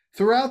 Yeah,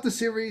 Throughout the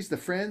series, the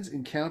friends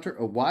encounter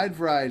a wide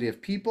variety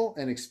of people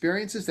and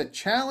experiences that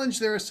challenge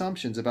their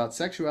assumptions about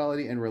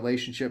sexuality and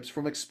relationships,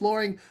 from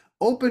exploring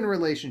open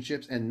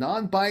relationships and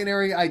non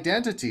binary oh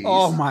identities,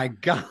 my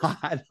God! Oh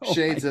my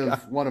shades God!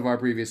 of one of our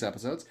previous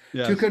episodes, to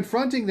Yes,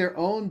 confronting their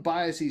own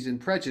biases and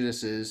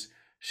prejudices.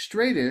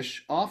 Straightish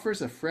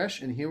offers a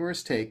fresh and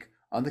humorous take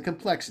on the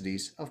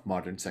complexities of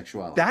modern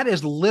sexuality. that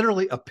is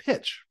literally a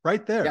pitch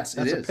right there. Yes, it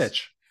That's a is.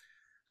 pitch.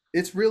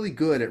 It's really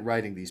good at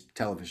writing these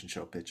television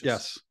show pitches.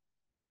 Yes.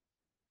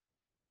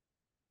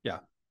 Yeah.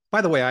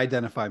 By the way, I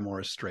identify more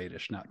as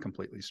straightish, not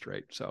completely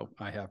straight. So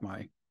I have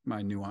my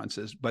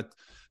nuances, but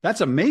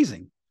that's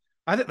amazing.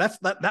 I think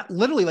that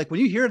literally, like when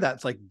you hear that,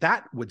 it's like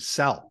that would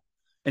sell.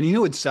 And you know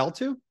who would sell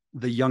to?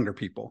 The younger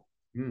people,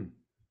 Hmm.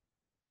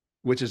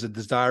 which is a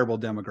desirable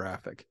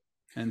demographic.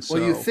 And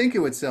Well, you so think it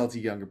would sell to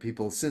younger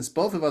people. Since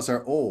both of us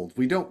are old,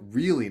 we don't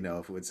really know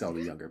if it would sell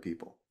to younger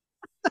people.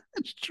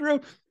 it's true.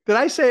 Did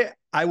I say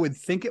I would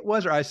think it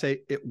was, or I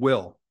say it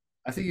will?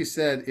 I think you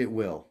said it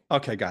will.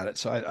 Okay, got it.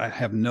 So I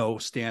have no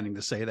standing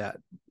to say that.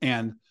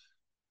 And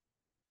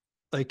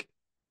like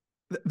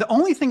the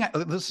only thing,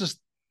 let's just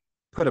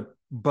put a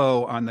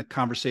bow on the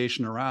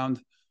conversation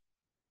around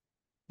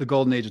the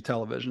golden age of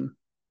television.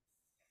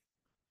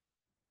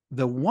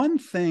 The one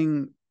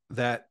thing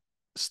that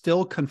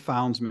still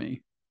confounds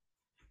me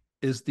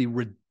is the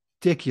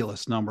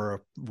ridiculous number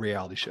of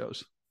reality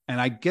shows. And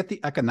I get the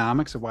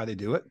economics of why they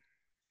do it,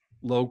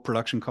 low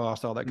production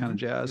cost, all that kind Mm-hmm. of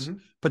jazz, Mm-hmm.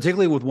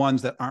 particularly with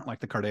ones that aren't like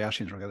the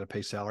Kardashians, where they got to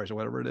pay salaries or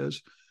whatever it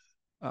is,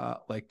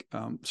 like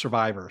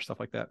Survivor, stuff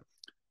like that.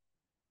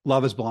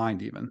 Love is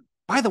Blind, even.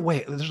 By the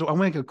way, I'll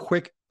make a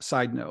quick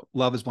side note.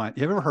 Love is Blind.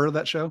 You ever heard of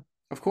that show?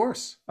 Of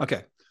course.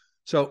 Okay.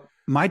 So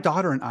my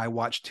daughter and I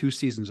watched 2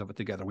 seasons of it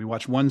together. We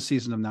watched 1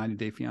 season of 90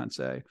 Day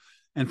Fiance.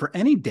 And for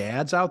any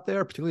dads out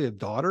there, particularly of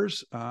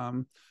daughters,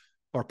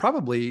 or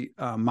probably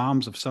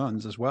moms of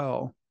sons as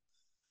well,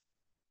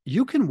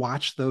 you can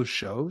watch those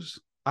shows.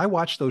 I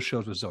watched those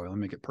shows with Zoe. Let me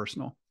make it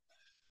personal.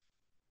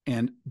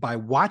 And by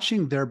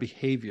watching their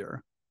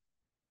behavior,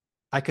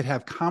 I could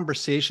have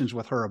conversations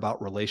with her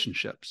about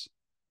relationships.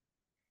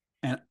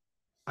 And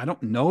I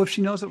don't know if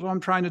she knows what I'm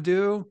trying to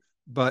do,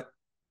 but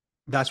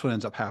that's what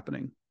ends up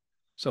happening.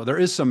 So there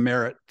is some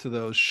merit to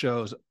those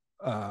shows.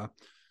 Uh,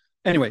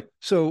 anyway,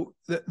 so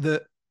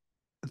the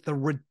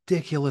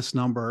ridiculous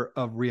number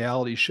of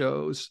reality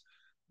shows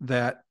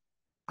that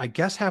I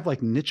guess have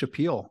like niche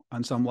appeal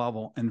on some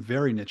level and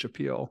very niche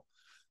appeal.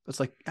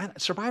 It's like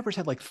Survivor's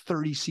had like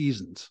 30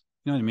 seasons.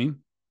 You know what I mean?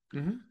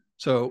 Mm-hmm.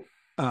 So,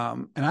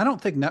 and I don't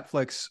think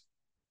Netflix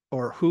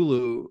or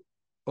Hulu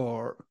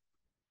or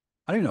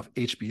I don't even know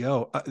if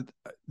HBO,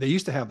 they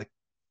used to have the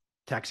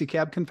Taxi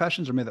Cab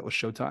Confessions, or maybe that was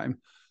Showtime.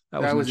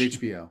 That That was was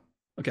much. HBO.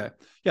 Okay.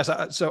 Yes.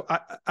 So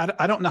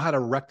I don't know how to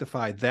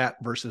rectify that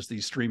versus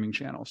these streaming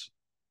channels.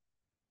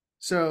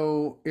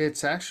 So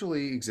it's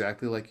actually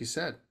exactly like you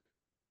said.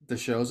 The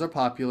shows are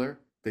popular,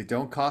 they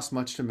don't cost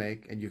much to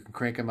make, and you can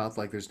crank them out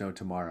like there's no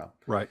tomorrow.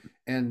 Right.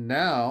 And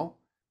now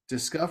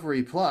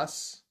Discovery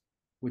Plus,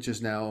 which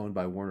is now owned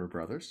by Warner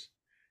Brothers,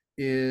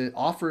 it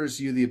offers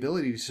you the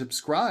ability to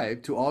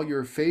subscribe to all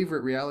your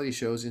favorite reality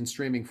shows in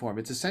streaming form.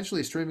 It's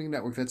essentially a streaming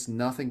network that's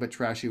nothing but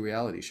trashy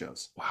reality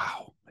shows.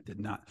 Wow. I did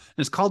not. And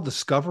it's called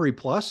Discovery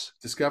Plus.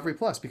 Discovery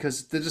Plus,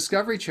 because the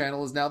Discovery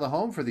Channel is now the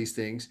home for these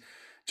things,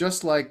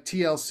 just like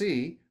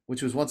TLC,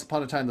 which was once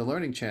upon a time the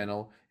Learning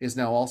Channel, is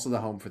now also the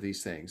home for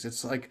these things.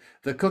 It's like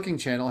the Cooking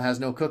Channel has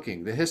no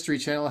cooking, the History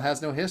Channel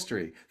has no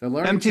history, the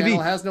Learning MTV. Channel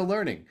has no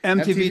learning,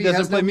 MTV doesn't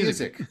has play no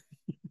music. music.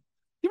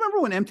 You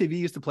remember when MTV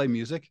used to play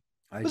music?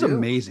 I It was do.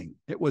 amazing.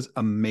 It was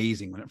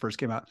amazing when it first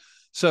came out.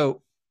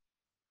 So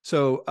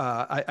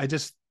I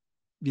just,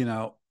 you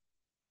know,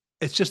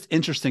 it's just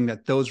interesting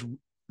that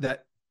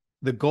that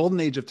the golden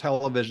age of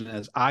television,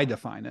 as I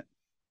define it,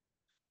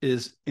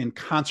 is in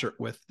concert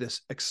with this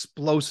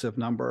explosive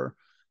number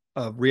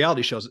of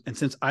reality shows. And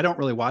since I don't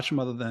really watch them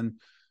other than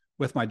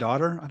with my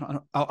daughter,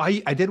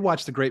 I did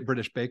watch the Great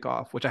British Bake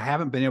Off, which I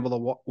haven't been able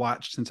to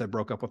watch since I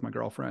broke up with my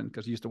girlfriend,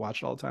 because we used to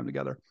watch it all the time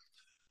together.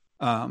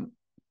 Um,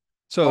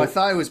 Oh, I so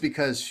thought it was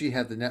because she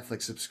had the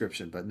Netflix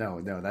subscription, but no,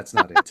 that's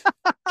not it.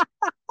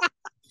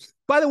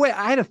 by the way,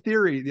 I had a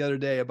theory the other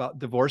day about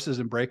divorces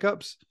and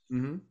breakups.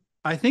 Mm-hmm.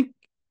 I think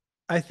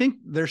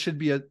there should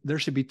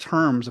be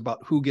terms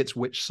about who gets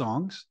which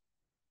songs.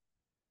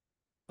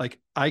 Like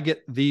I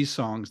get these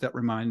songs that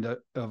remind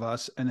of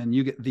us, and then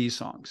you get these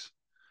songs.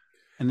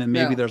 And then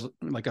maybe Now, there's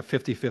like a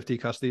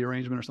 50-50 custody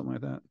arrangement or something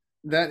like that.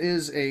 that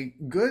is a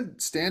good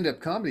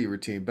stand-up comedy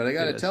routine, but I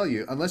got It to is. tell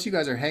you, unless you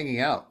guys are hanging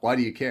out, why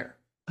do you care?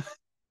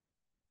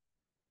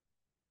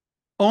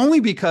 Only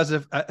because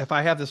if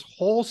I have this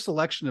whole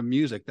selection of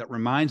music that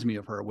reminds me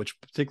of her, which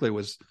particularly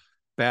was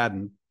bad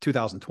in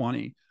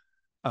 2020,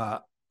 uh,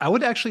 I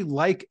would actually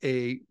like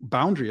a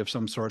boundary of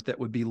some sort that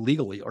would be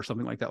legally or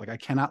something like that. Like to I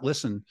cannot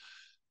listen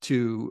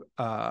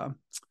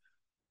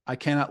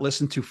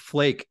to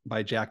Flake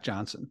by Jack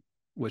Johnson,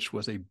 which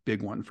was a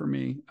big one for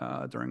me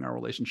during our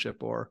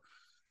relationship, or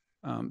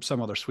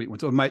some other sweet ones.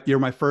 So You're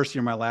My First,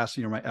 You're My Last,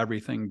 You're My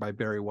Everything by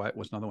Barry White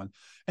was another one.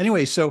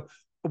 Anyway, so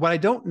what I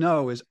don't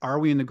know is, are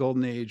we in the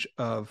golden age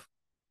of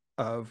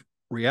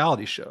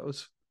reality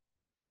shows?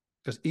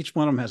 Because each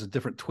one of them has a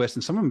different twist,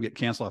 and some of them get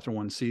canceled after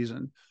one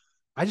season.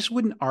 I just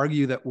wouldn't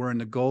argue that we're in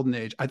the golden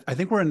age. I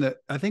think we're in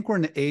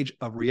the age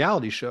of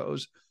reality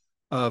shows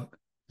of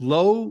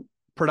low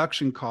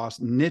production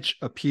cost, niche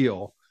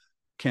appeal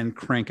can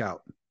crank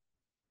out.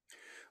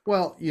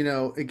 Well,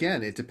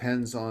 again, it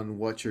depends on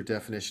what your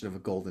definition of a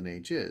golden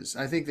age is.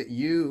 I think that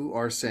you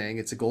are saying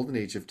it's a golden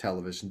age of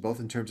television, both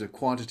in terms of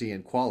quantity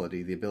and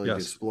quality, the ability to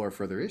Yes. explore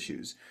further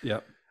issues.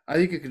 Yep. I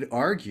think you could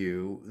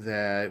argue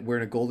that we're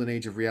in a golden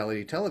age of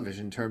reality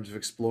television in terms of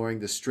exploring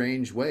the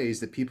strange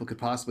ways that people could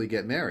possibly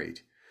get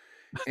married.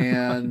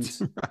 And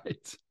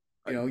Right.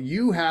 Right. Right.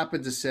 you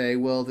happen to say,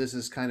 well, this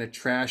is kind of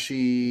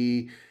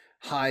trashy,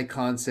 high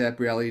concept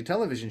reality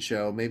television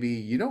show. Maybe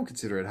you don't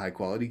consider it high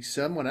quality.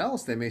 Someone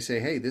else, they may say,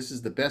 hey, this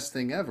is the best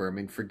thing ever. I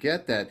mean,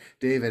 forget that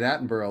David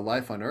Attenborough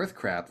Life on Earth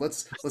crap.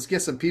 Let's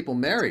get some people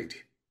married.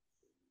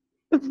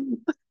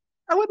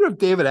 I wonder if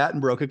David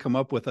Attenborough could come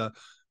up with a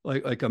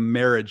like a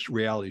marriage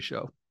reality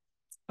show.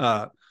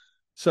 Uh,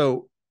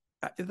 so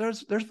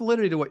there's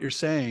validity to what you're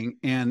saying,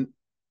 and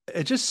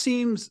it just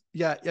seems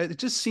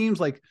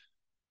like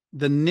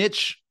the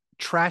niche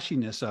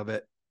trashiness of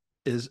it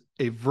is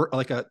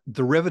like a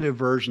derivative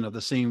version of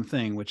the same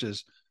thing, which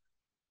is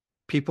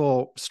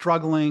people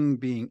struggling,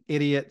 being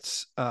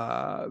idiots,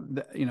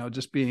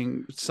 just being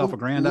Well, let's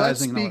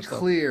self-aggrandizing and all be that stuff.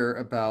 clear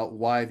about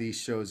why these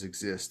shows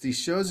exist. These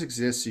shows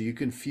exist so you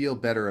can feel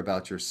better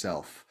about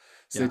yourself,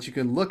 so Yeah. that you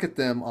can look at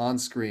them on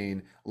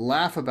screen,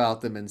 laugh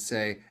about them, and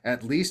say,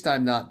 at least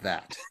I'm not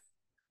that.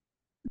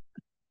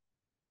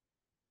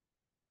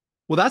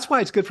 Well, that's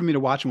why it's good for me to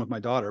watch them with my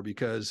daughter,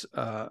 because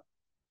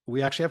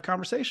we actually have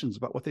conversations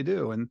about what they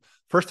do. And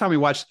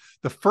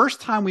the first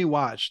time we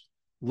watched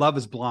Love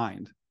is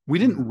Blind, we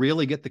didn't Mhm.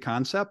 really get the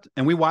concept,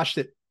 and we watched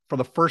it for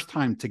the first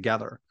time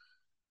together.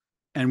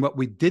 And what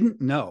we didn't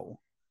know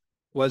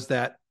was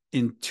that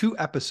in 2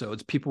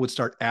 episodes, people would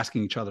start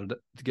asking each other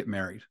to get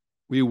married.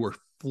 We were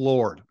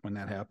floored when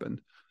that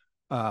happened.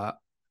 Uh,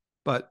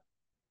 but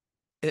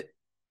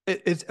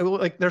it's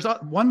like there's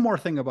one more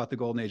thing about the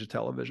golden age of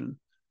television.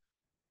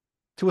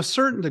 to a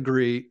certain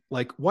degree,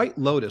 like White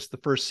Lotus, the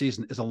first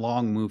season is a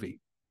long movie.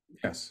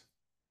 Yes.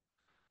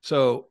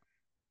 So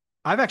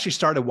I've actually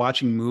started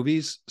watching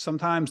movies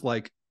sometimes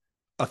like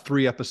a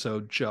 3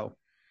 episode show.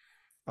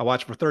 I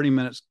watch for 30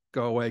 minutes,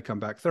 go away, come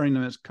back, 30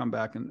 minutes, come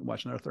back and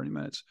watch another 30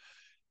 minutes.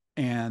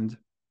 And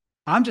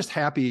I'm just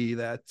happy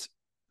that,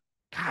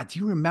 God, do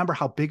you remember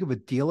how big of a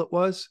deal it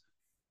was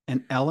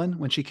in Ellen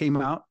when she came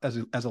out as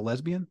a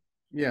lesbian?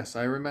 Yes,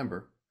 I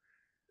remember.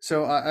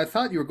 So I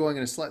thought you were going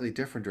in a slightly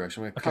different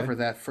direction. I'm going to Okay. cover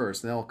that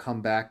first, and then I'll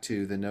come back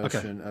to the Okay.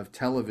 notion of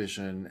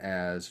television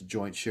as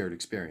joint shared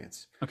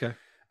experience. Okay.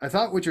 I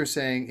thought what you're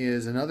saying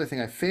is another thing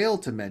I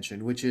failed to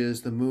mention, which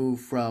is the move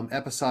from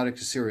episodic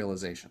to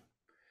serialization.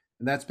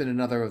 And that's been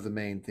another of the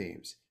main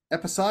themes.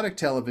 Episodic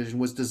television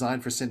was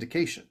designed for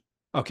syndication.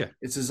 Okay.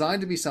 It's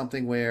designed to be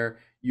something where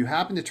you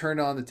happen to turn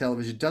on the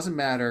television. It doesn't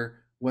matter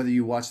whether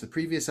you watch the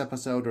previous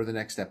episode or the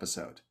next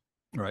episode.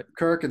 Right.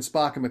 Kirk and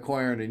Spock and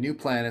McCoy are on a new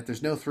planet.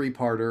 There's no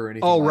three-parter or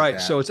anything Oh, like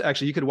right. So that. it's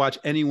actually, you could watch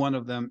any one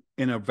of them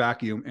in a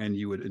vacuum and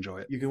you would enjoy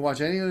it. You can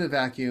watch any in a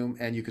vacuum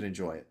and you can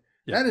enjoy it.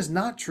 Yeah, That is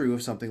not true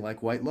of something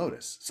like White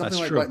Lotus. Something that's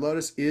like true. White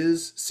Lotus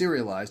is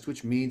serialized,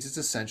 which means it's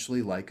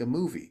essentially like a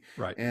movie.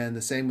 Right. And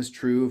the same was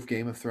true of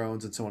Game of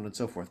Thrones and so on and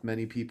so forth.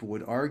 Many people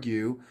would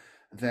argue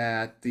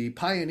that the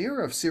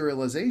pioneer of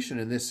serialization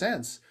in this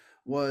sense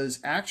was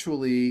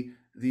actually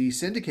the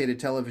syndicated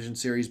television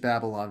series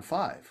Babylon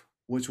 5,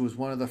 which was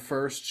one of the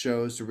first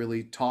shows to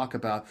really talk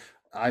about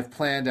I've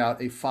planned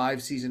out a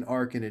 5 season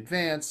arc in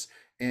advance,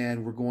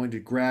 and we're going to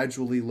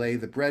gradually lay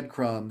the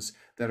breadcrumbs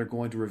that are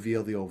going to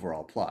reveal the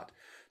overall plot.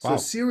 So, Wow.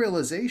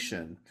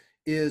 serialization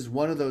is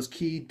one of those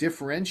key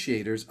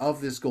differentiators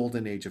of this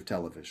golden age of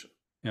television.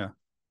 Yeah.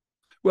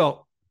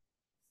 Well,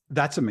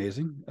 that's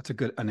amazing. That's a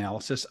good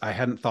analysis. I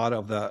hadn't thought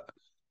of the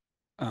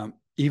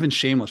even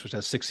Shameless, which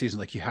has 6 seasons.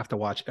 Like you have to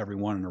watch every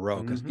one in a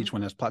row because Mm-hmm. each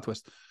one has plot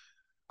twists.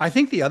 I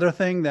think the other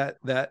thing that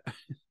I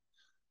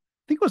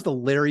think it was the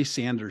Larry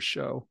Sanders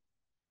show,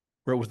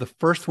 where it was the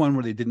first one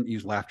where they didn't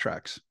use laugh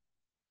tracks.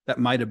 That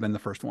might have been the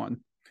first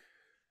one.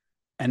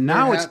 And There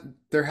now it's, have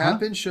there have huh?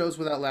 been shows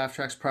without laugh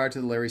tracks prior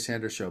to the Larry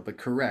Sanders Show, but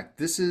correct.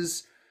 This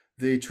is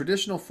the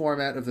traditional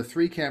format of the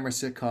three-camera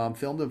sitcom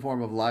filmed in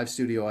form of live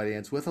studio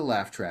audience with a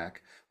laugh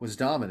track was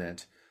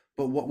dominant.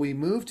 But what we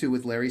moved to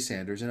with Larry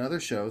Sanders and other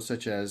shows,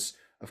 such as,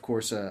 of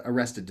course,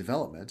 Arrested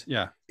Development,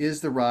 Yeah. is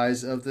the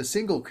rise of the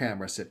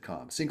single-camera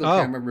sitcom. Single Oh,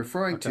 camera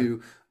referring okay.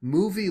 to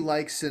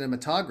movie-like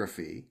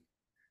cinematography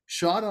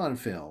shot on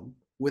film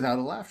without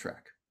a laugh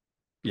track.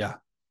 Yeah.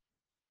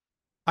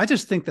 I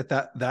just think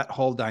that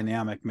whole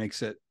dynamic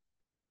makes it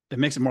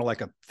makes it more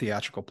like a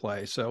theatrical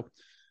play. So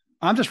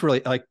I'm just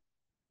really like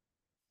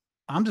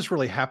I'm just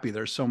really happy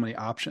there's so many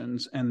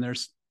options. And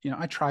there's,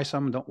 I try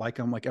some and don't like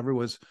them. Like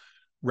everyone was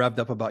revved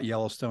up about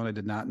Yellowstone. I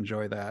did not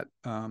enjoy that.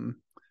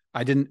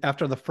 I didn't,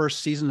 after the first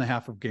season and a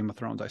half of Game of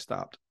Thrones, I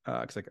stopped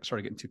because I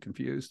started getting too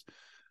confused.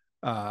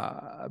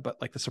 But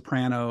like the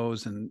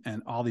Sopranos and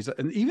all these,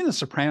 and even the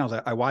Sopranos,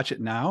 I watch it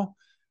now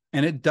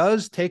and it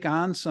does take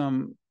on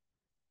some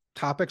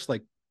topics.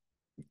 Like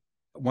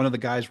one of the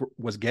guys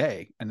was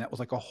gay and that was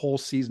like a whole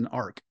season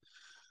arc.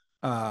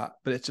 But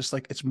it's just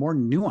like it's more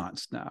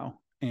nuanced now,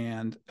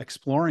 and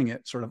exploring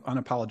it sort of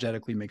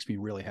unapologetically makes me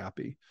really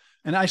happy.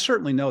 And I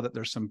certainly know that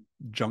there's some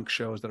junk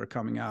shows that are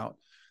coming out.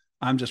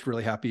 I'm just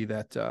really happy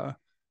that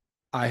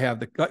I have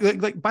the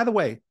like. By the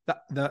way,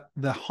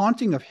 the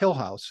Haunting of Hill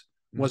House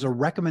was Mm-hmm. a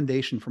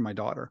recommendation from my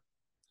daughter.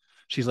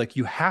 She's like,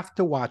 you have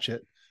to watch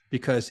it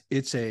because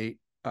it's a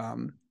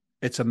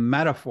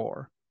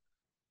metaphor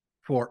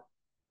for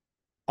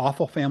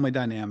awful family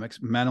dynamics,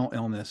 mental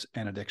illness,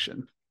 and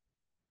addiction,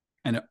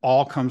 and it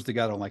all comes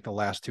together in like the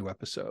last 2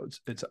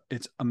 episodes.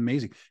 It's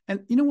amazing.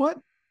 And you know what?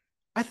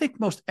 I think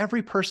most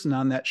every person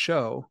on that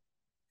show,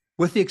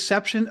 with the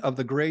exception of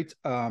the great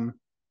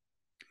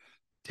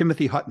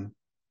Timothy Hutton,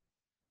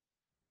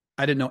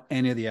 I didn't know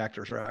any of the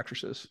actors or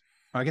actresses.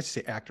 I guess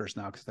you say actors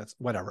now because that's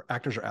whatever,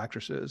 actors or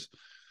actresses,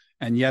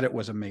 and yet it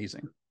was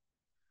amazing.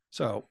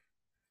 So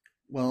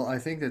Well, I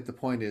think that the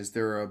point is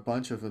there are a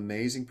bunch of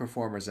amazing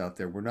performers out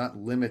there. We're not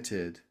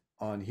limited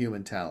on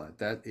human talent.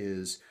 That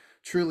is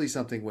truly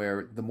something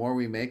where the more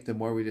we make, the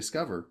more we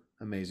discover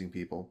amazing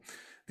people.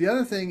 The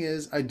other thing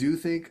is, I do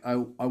think I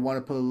want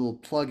to put a little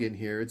plug in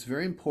here. It's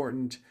very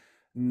important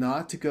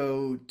not to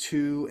go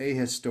too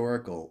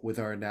ahistorical with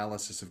our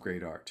analysis of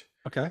great art.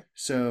 okay,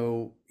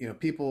 So,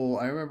 people,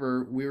 I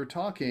remember we were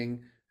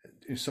talking,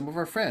 some of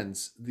our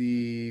friends,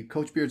 the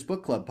Coach Beard's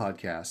Book Club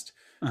podcast,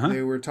 uh huh,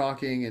 they were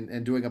talking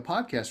and doing a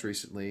podcast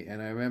recently.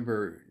 And I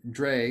remember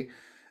Dre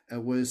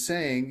was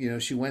saying,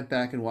 she went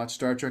back and watched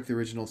Star Trek, the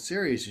original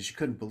series, and she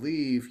couldn't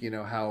believe,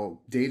 how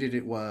dated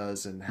it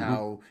was and mm-hmm.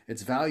 how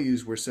its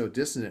values were so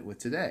dissonant with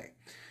today.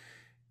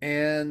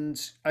 And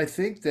I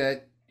think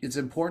that it's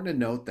important to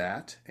note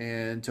that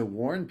and to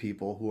warn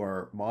people who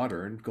are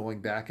modern going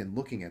back and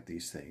looking at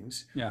these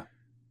things, Yeah,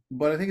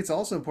 but I think it's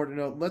also important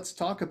to note, let's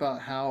talk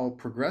about how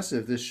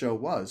progressive this show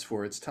was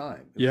for its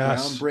time. A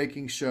yes,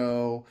 groundbreaking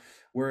show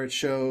where it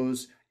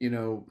shows,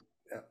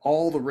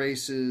 all the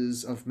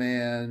races of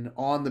man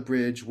on the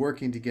bridge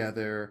working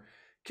together.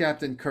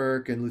 Captain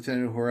Kirk and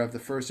Lieutenant Uhura have the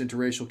first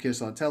interracial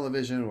kiss on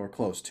television or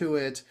close to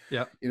it.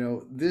 Yeah.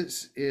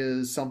 This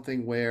is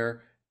something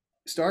where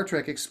Star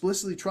Trek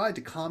explicitly tried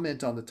to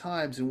comment on the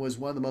times and was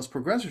one of the most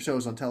progressive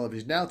shows on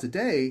television. Now,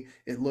 today,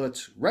 it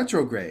looks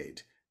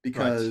retrograde Right.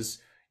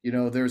 because,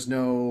 there's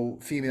no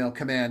female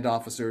command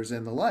officers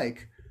and the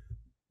like.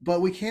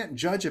 But we can't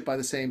judge it by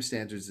the same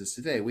standards as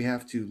today. We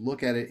have to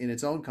look at it in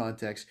its own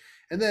context.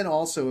 And then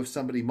also, if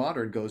somebody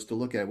modern goes to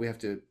look at it, we have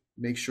to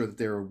make sure that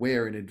they're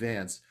aware in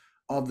advance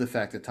of the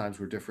fact that times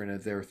were different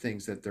and there are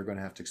things that they're going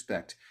to have to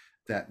expect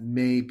that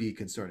may be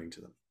concerning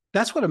to them.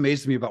 That's what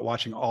amazed me about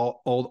watching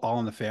all old All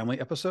in the Family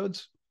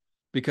episodes,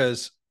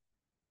 because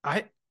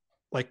I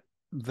like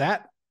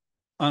that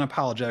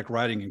unapologetic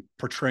writing and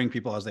portraying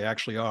people as they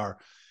actually are.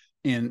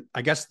 And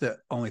I guess the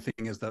only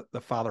thing is that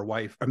the father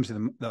wife, I'm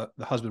saying the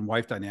husband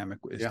wife dynamic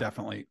is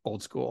definitely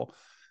old school,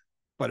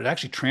 but it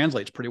actually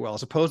translates pretty well,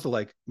 as opposed to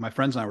like my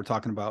friends and I were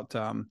talking about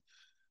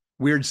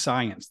Weird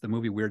Science, the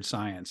movie Weird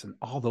Science, and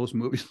all those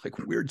movies like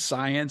Weird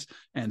Science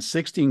and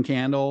 16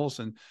 Candles.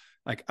 And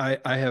like I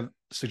have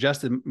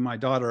suggested my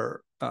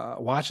daughter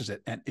watches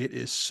it, and it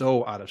is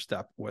so out of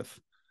step with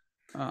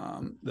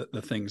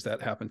the things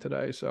that happen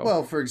today. So,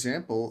 well, for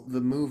example,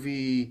 the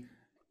movie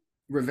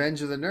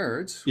Revenge of the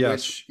Nerds,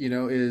 yes, which,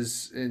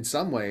 is in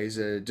some ways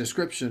a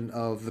description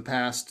of the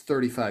past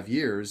 35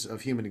 years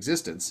of human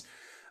existence.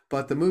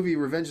 But the movie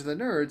Revenge of the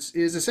Nerds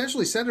is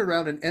essentially centered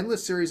around an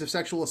endless series of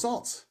sexual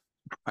assaults.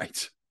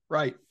 right,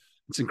 right.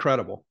 It's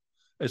incredible.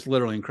 It's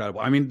literally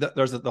incredible. I mean,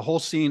 there's the whole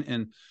scene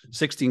in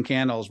 16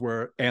 Candles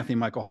where Anthony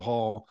Michael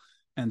Hall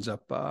ends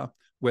up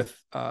with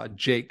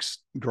Jake's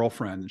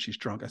girlfriend, and she's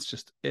drunk. It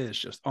is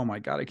just, oh my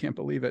God, I can't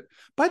believe it.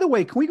 By the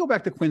way, can we go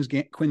back to Queen's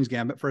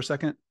Gambit for a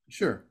second?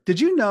 Sure. Do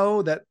you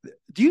know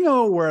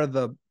where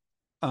the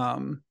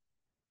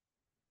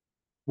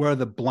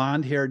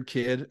blonde haired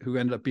kid who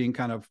ended up being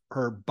kind of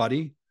her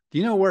buddy? Do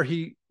you know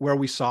where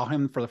we saw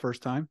him for the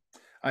first time?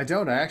 I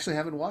don't. I actually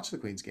haven't watched The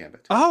Queen's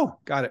Gambit. Oh,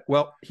 got it.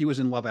 Well, he was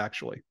in Love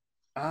Actually.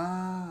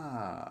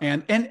 Ah.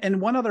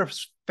 And one other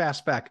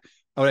fast fact,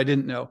 what I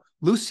didn't know,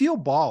 Lucille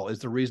Ball is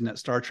the reason that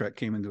Star Trek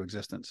came into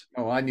existence.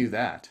 Oh, I knew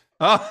that.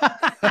 Oh,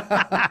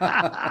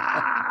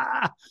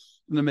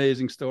 an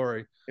amazing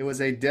story. It was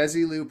a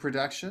Desilu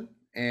production,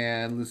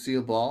 and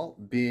Lucille Ball,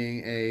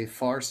 being a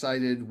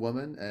far-sighted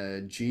woman,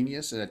 a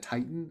genius and a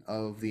titan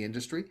of the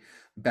industry,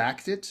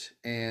 backed it,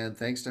 and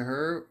thanks to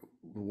her,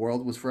 the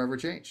world was forever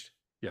changed.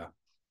 Yeah.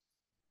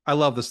 I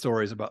love the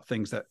stories about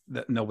things that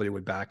nobody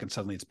would back, and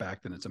suddenly it's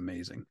backed, and it's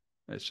amazing.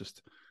 It's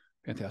just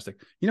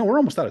fantastic. We're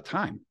almost out of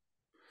time.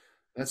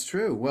 That's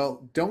true.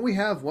 Well, don't we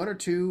have one or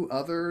two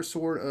other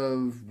sort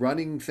of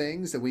running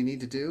things that we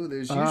need to do?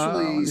 There's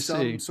usually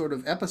some sort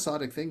of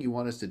episodic thing you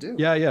want us to do.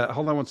 Yeah.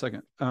 Hold on one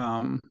second. We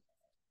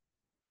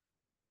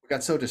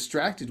got so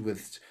distracted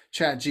with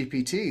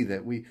ChatGPT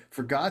that we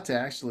forgot to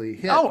actually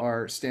hit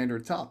our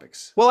standard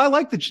topics. Well, I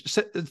like the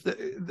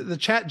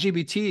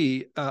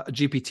ChatGPT,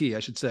 GPT, I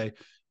should say,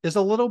 is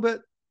a little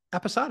bit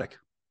episodic.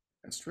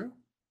 That's true.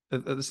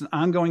 It's an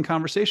ongoing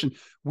conversation.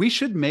 We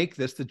should make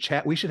this the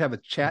chat. We should have a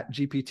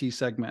ChatGPT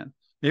segment.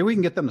 Maybe we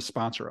can get them to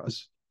sponsor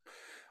us.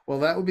 Well,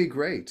 that would be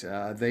great.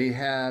 They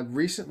have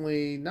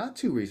recently, not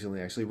too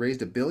recently actually,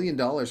 raised $1 billion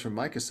from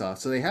Microsoft,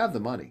 so they have the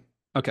money.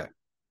 Okay. Do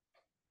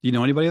you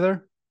know anybody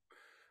there?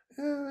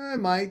 I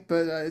might,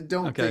 but I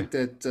don't think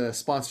that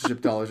sponsorship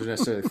dollars are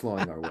necessarily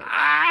flowing our way.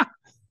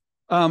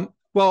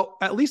 Well,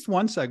 at least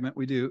one segment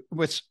we do,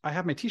 which I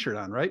have my T-shirt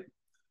on, right?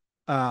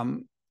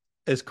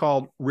 Is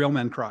called Real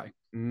Men Cry,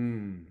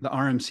 the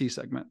RMC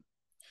segment,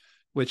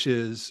 which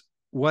is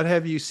what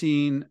have you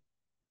seen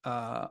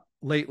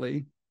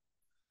lately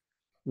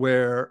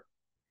where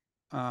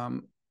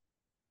a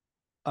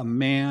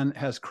man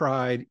has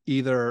cried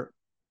either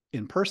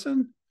in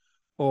person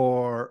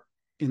or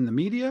in the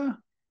media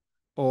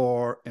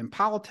or in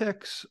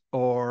politics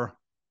or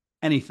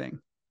anything.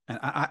 And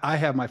I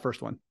have my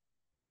first one.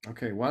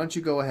 Okay, why don't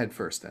you go ahead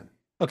first then?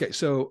 Okay,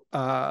 so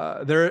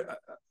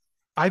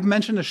I've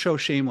mentioned the show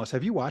Shameless.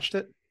 Have you watched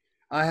it?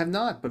 I have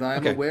not, but I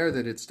am aware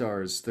that it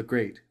stars the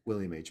great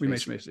William H.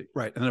 Macy.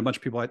 Right, and then a bunch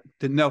of people I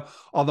didn't know.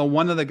 Although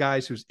one of the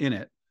guys who's in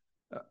it,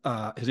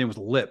 his name was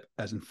Lip,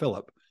 as in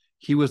Philip.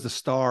 He was the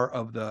star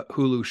of the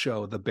Hulu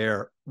show The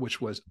Bear, which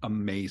was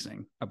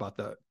amazing, about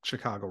the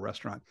Chicago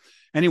restaurant.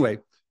 Anyway,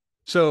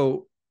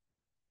 so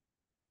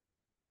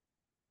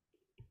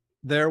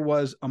there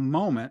was a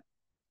moment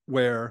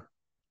where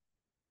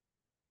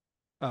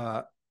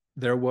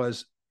there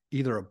was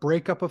either a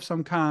breakup of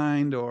some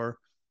kind, or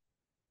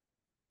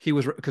he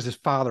was, because his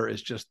father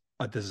is just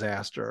a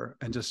disaster,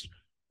 and just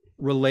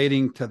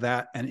relating to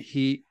that. And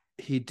he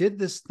did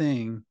this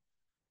thing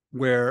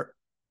where,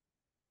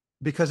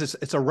 because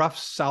it's a rough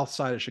South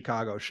Side of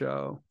Chicago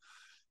show,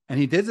 and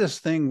he did this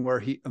thing where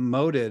he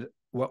emoted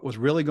what was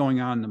really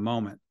going on in the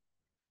moment.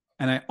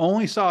 And I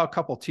only saw a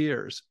couple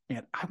tears,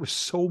 and I was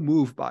so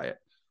moved by it,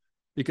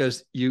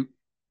 because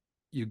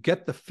you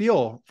get the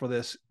feel for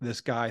this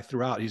guy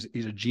throughout. He's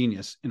a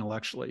genius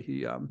intellectually.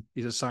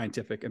 He's a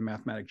scientific and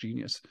mathematic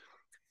genius.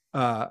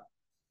 Uh,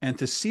 and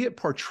to see it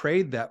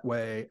portrayed that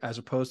way, as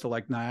opposed to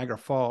like Niagara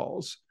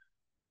Falls,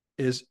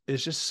 is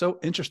just so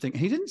interesting.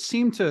 And he didn't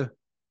seem to,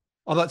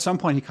 although at some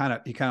point he kind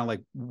of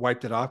like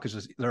wiped it off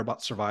because they're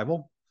about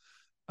survival.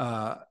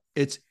 Uh,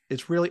 it's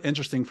really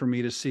interesting for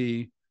me to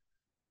see.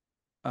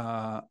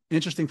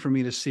 Interesting for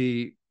me to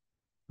see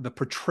the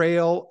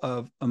portrayal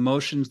of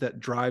emotions that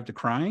drive to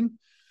crying,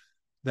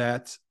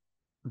 that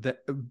that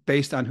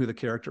based on who the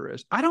character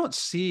is. I don't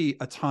see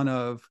a ton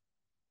of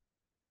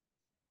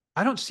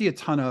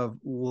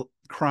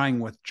crying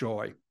with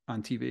joy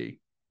on TV.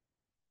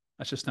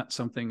 That's just not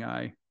something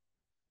I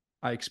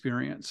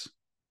experience.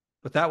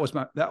 But that was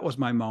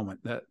my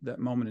moment, that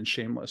moment in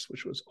Shameless,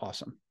 which was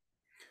awesome.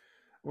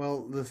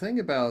 Well, the thing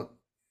about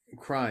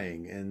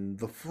crying and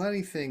the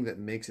funny thing that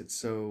makes it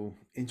so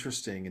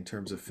interesting in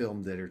terms of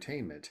filmed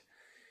entertainment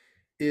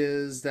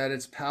is that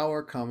its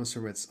power comes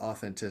from its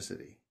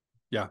authenticity,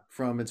 Yeah,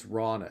 from its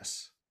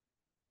rawness.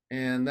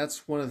 And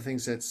that's one of the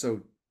things that's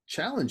so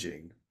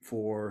challenging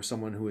for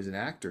someone who is an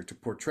actor to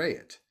portray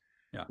it,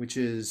 yeah. which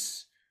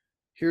is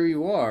here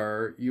you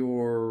are,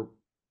 you're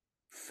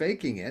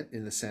faking it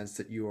in the sense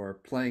that you are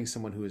playing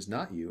someone who is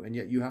not you, and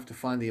yet you have to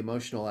find the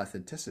emotional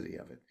authenticity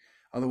of it.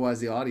 Otherwise,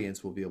 the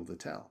audience will be able to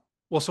tell.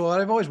 Well, so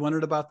what I've always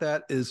wondered about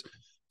that is,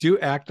 do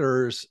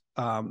actors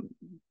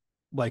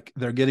like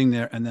they're getting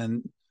there and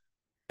then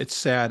it's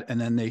sad and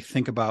then they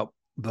think about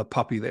the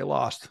puppy they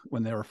lost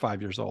when they were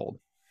 5 years old?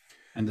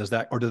 And does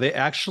that, or do they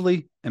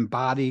actually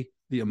embody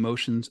the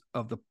emotions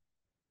of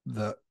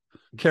the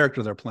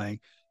character they're playing,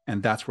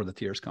 and that's where the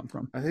tears come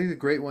from? I think the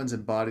great ones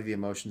embody the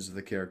emotions of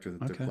the character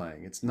that they're Okay.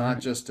 playing. It's All not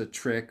right. just a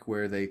trick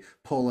where they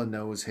pull a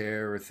nose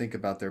hair or think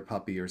about their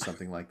puppy or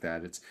something like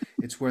that.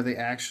 It's where they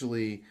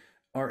actually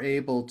are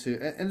able to,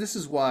 and this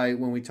is why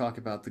when we talk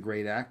about the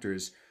great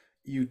actors,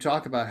 you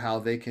talk about how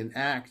they can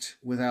act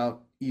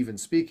without even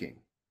speaking,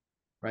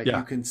 right? You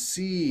Yeah. can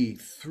see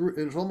through,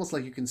 it's almost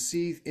like you can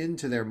see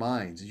into their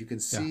minds. You can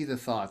Yeah. see the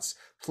thoughts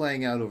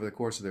playing out over the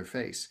course of their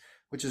face,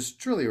 which is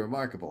truly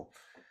remarkable.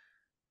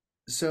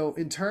 So,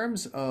 in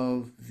terms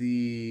of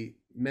the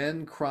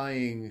men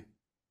crying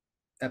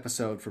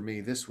episode for me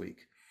this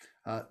week,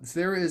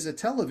 there is a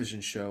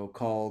television show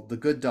called The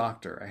Good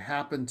Doctor. I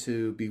happen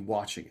to be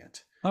watching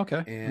it. Okay.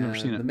 I've never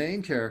seen And it. the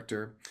main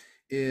character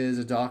is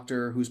a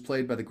doctor who's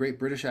played by the great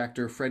British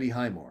actor Freddie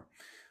Highmore,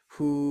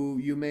 who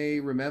you may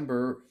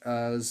remember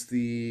as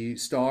the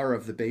star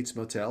of the Bates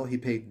Motel. He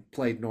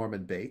played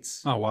Norman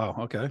Bates, Oh, wow.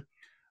 Okay.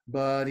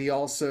 but he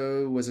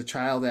also was a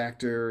child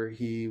actor.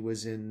 He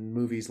was in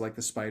movies like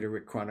The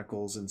Spiderwick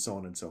Chronicles and so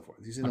on and so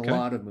forth. He's in a Okay.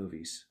 lot of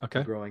movies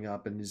Okay. growing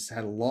up and has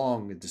had a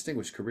long and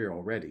distinguished career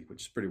already,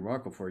 which is pretty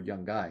remarkable for a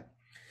young guy.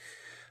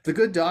 The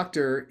Good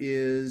Doctor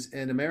is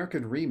an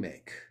American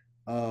remake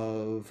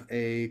of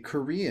a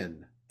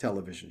Korean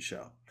television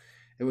show.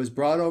 It was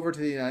brought over to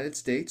the United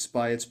States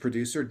by its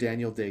producer,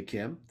 Daniel Dae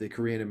Kim, the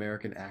Korean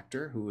American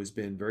actor who has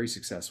been very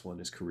successful in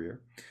his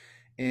career.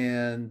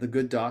 And The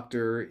Good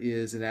Doctor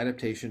is an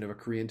adaptation of a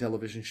Korean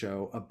television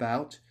show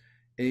about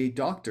a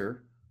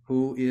doctor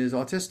who is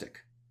autistic.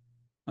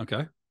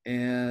 Okay.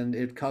 And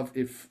it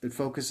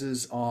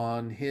focuses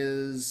on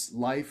his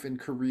life and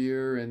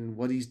career and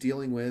what he's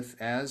dealing with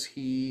as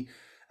he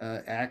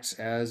acts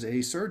as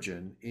a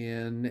surgeon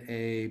in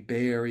a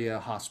Bay Area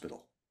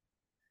hospital.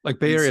 Like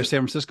Bay And Area, so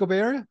San Francisco Bay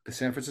Area? the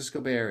San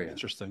Francisco Bay Area.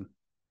 Interesting.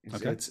 It's,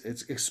 Okay. it's,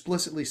 it's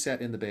explicitly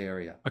set in the Bay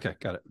Area. Okay.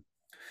 Got it.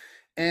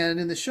 And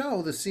in the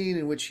show, the scene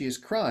in which he is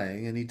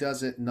crying, and he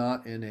does it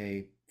not in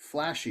a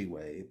flashy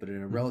way, but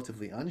in a Mhm.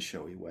 relatively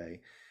unshowy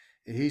way,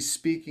 he's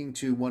speaking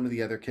to one of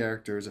the other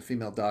characters, a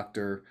female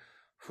doctor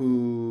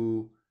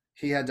who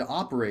he had to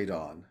operate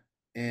on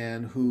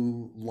and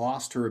who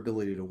lost her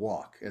ability to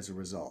walk as a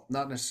result.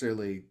 Not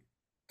necessarily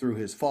through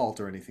his fault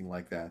or anything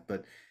like that,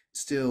 but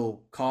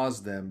still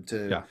caused them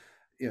to, Yeah.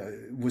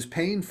 it was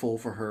painful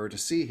for her to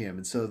see him.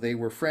 And so they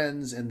were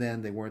friends and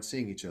then they weren't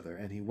seeing each other.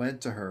 And he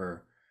went to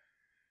her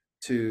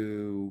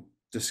to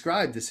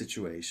describe the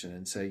situation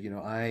and say,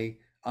 I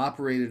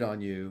operated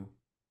on you.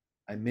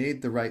 I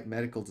made the right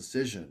medical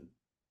decision,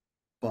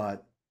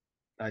 but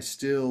I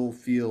still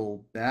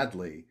feel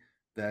badly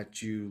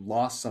that you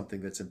lost something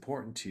that's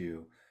important to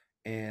you.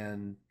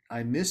 And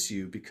I miss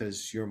you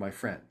because you're my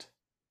friend.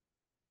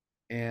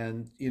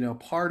 And,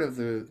 part of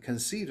the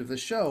conceit of the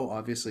show,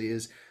 obviously,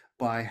 is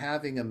by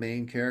having a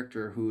main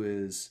character who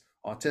is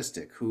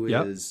autistic, who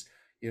Yep. is,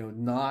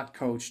 not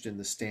coached in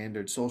the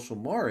standard social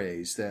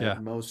mores that Yeah.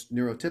 most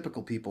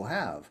neurotypical people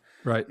have.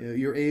 Right.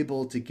 You're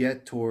able to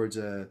get towards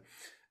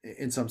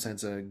in some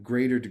sense, a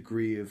greater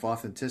degree of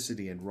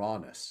authenticity and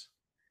rawness.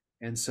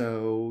 And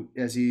so,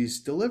 as he's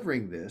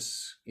delivering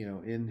this,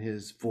 in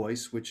his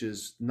voice, which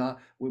is not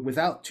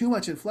without too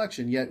much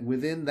inflection, yet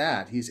within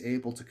that, he's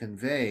able to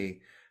convey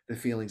the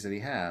feelings that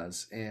he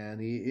has.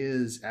 And he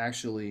is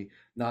actually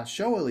not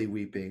showily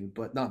weeping,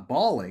 but not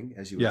bawling,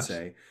 as you would Yes.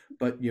 say,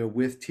 but,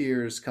 with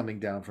tears coming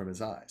down from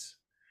his eyes.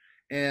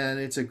 And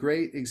it's a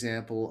great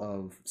example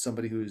of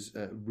somebody who's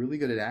really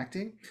good at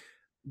acting,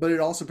 but it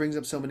also brings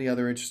up so many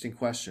other interesting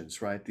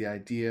questions, right? The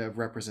idea of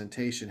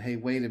representation. Hey,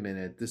 wait a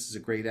minute, this is a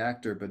great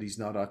actor, but he's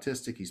not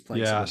autistic. He's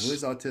playing someone who Yes.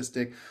 is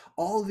autistic.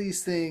 All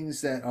these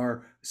things that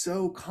are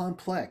so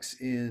complex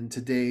in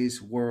today's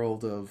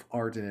world of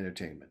art and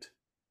entertainment.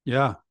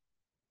 Yeah.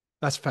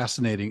 That's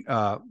fascinating.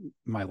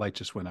 My light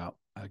just went out.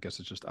 I guess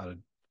it's just out of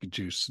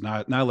juice.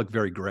 Now I look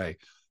very gray.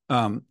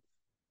 Um,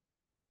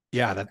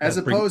 yeah, As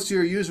that bring opposed to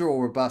your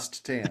usual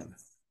robust tan.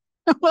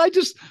 well,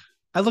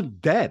 I look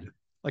dead.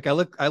 Like I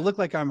look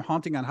like I'm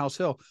haunting on House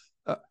Hill.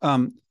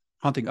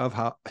 Haunting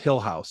of Hill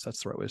House.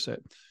 That's the right way to say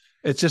it.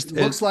 It's just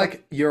Looks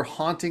like you're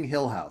haunting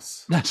Hill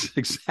House. that's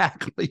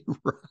exactly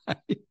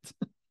right.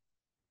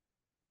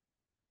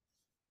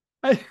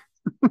 I,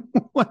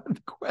 one of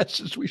the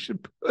questions we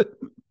should put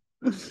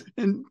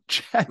in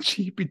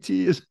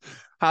ChatGPT is,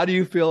 how do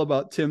you feel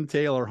about Tim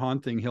Taylor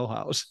haunting Hill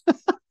House?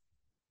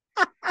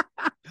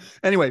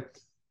 Anyway,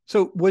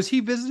 so was he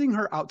visiting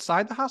her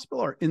outside the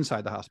hospital or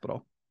inside the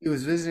hospital? He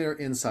was visiting her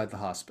inside the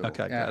hospital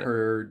Okay, at got it.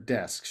 her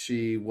desk.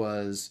 She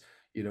was,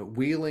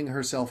 wheeling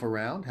herself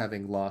around,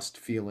 having Yeah.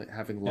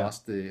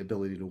 lost the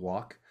ability to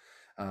walk,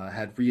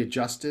 had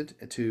readjusted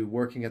to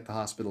working at the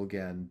hospital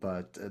again,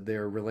 but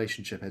their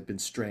relationship had been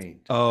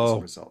strained as a Oh,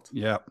 result.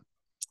 yeah.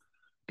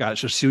 Got it.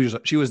 So she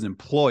was an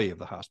employee of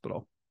the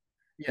hospital.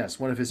 Yes,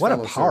 one of his What a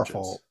fellow surgeons.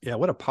 powerful, yeah.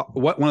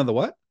 What one of the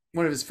what?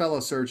 One of his fellow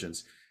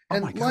surgeons. Oh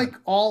my And God. like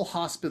all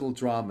hospital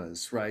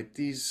dramas, right?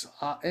 These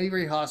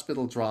every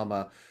hospital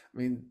drama, I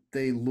mean,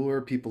 they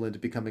lure people into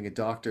becoming a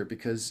doctor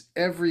because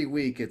every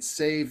week it's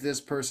save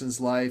this person's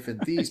life and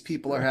these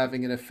people are Right.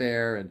 having an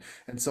affair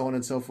and so on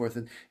and so forth.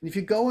 And if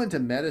you go into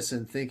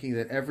medicine thinking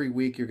that every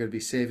week you're going to be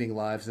saving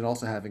lives and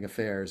also having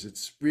affairs,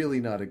 it's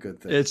really not a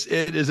good thing. It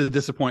is a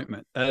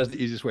disappointment. That is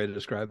the easiest way to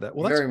describe that.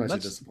 Well, Very much a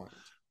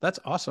disappointment. that's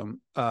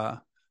awesome. I'm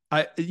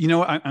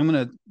going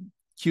to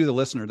cue the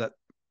listener that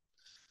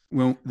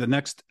when the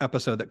next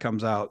episode that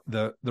comes out,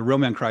 the Real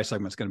Man Cry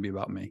segment is going to be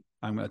about me.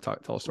 I'm going to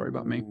tell a story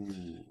about me. Ooh,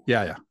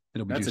 Yeah, yeah,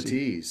 it'll be that's a juicy.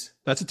 tease.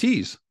 That's a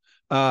tease.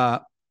 Uh,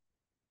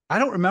 I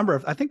don't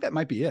remember. I think that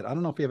might be it. I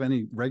don't know if we have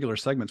any regular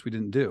segments we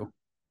didn't do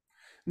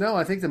No,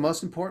 I think the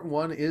most important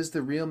one is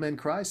the Real Men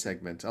Cry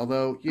segment.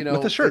 Although,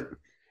 with the shirt.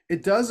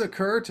 it does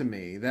occur to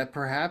me that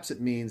perhaps it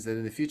means that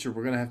in the future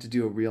we're going to have to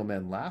do a Real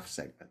Men Laugh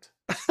segment.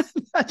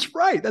 That's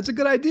right. That's a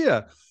good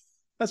idea.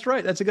 That's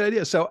right. That's a good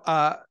idea. So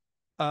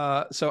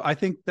I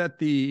think that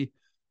the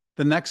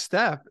next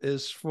step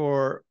is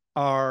for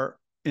our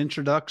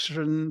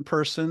introduction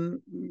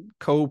person,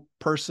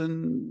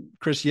 co-person,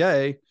 Chris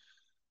Ye,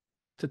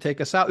 to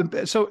take us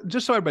out. So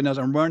just so everybody knows,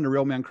 I'm wearing the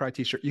Real Man Cry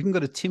t-shirt. You can go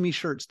to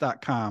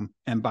timmyshirts.com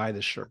and buy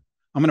this shirt.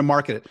 I'm going to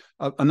market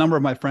it. A number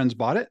of my friends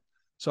bought it,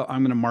 so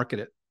I'm going to market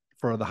it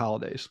for the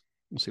holidays.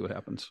 We'll see what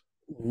happens.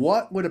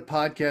 What would a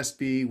podcast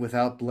be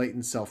without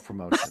blatant self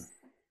promotion?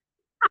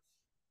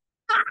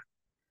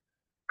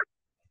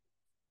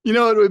 You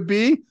know what it would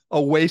be?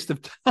 A waste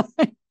of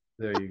time.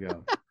 There you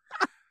go. All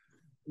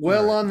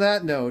Well, right. on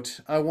that note,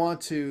 I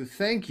want to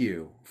thank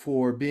you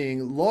for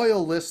being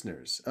loyal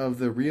listeners of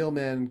the Real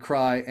Men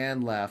Cry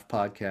and Laugh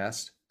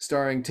podcast,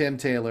 starring Tim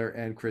Taylor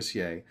and Chris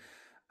Ye.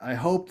 I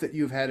hope that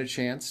you've had a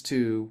chance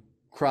to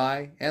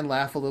cry and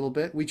laugh a little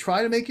bit. We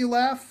try to make you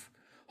laugh.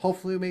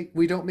 Hopefully,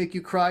 we don't make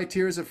you cry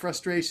tears of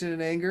frustration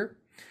and anger,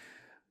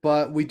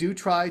 but we do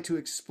try to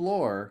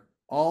explore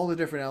all the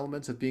different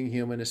elements of being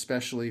human,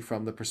 especially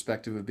from the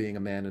perspective of being a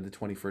man in the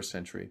 21st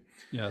century.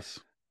 Yes.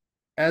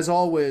 As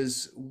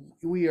always,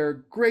 we are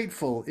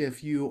grateful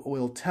if you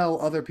will tell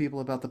other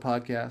people about the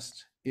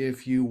podcast,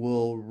 if you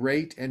will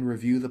rate and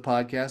review the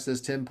podcast,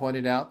 as Tim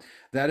pointed out.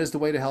 That is the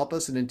way to help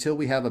us. And until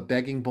we have a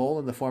begging bowl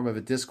in the form of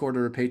a Discord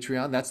or a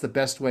Patreon, that's the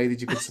best way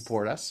that you can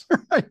support us.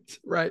 Right.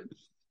 Right.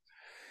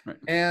 Right.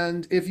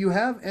 And if you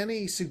have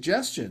any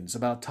suggestions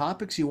about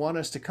topics you want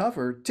us to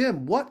cover,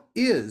 Tim, what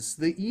is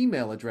the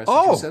email address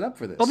that you set up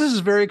for Oh, this this? is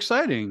very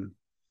exciting.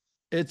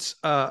 It's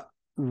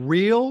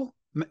real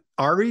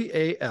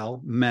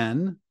REAL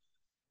men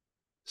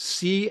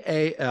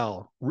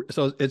CAL.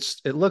 So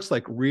it looks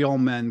like real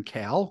men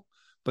cal,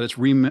 but it's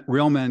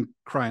real men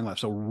crying laugh.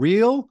 So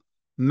real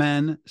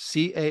men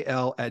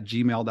CAL at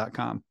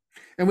gmail.com.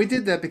 And we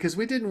did that because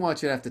we didn't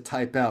want you to have to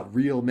type out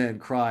real men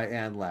cry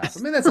and laugh.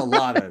 I mean, that's a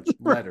lot of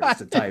letters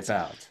to type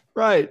out.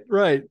 Right.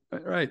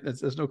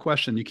 There's no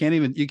question. You can't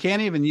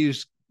even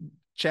use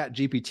Chat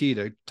GPT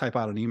to type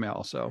out an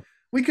email. So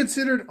We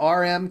considered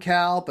RM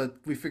Cal, but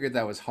we figured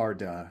that was hard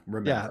to yeah,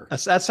 remember.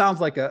 that sounds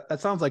like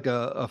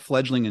a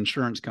fledgling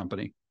insurance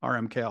company,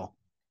 RMCal.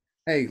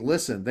 Hey,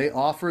 listen, they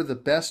offer the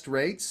best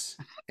rates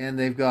and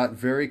they've got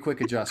very quick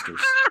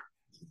adjusters.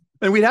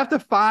 And we have to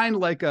find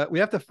like a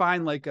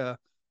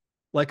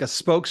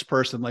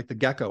spokesperson like the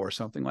Gecko or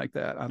something like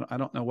that. I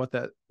don't know what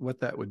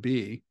that would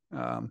be.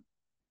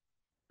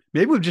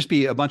 Maybe it would just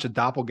be a bunch of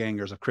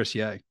doppelgangers of Chris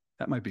Ye.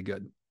 That might be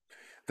good.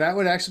 That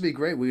would actually be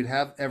great. We'd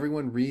have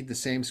everyone read the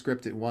same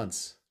script at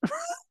once.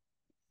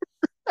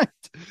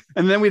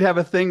 And then we'd have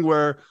a thing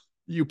where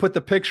you put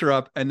the picture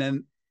up and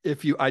then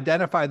if you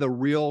identify the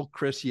real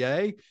Chris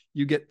Ye,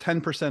 you get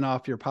 10%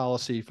 off your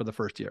policy for the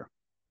first year.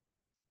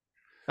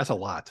 That's a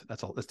lot.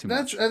 That's too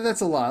much.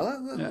 That's a lot.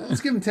 Yeah.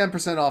 Let's give him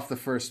 10% off the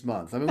first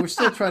month. I mean, we're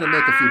still trying to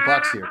make a few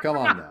bucks here. Come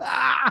on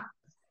now.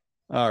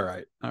 All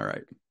right. All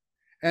right.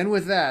 And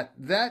with that,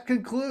 that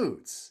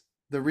concludes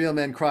the Real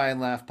Men Cry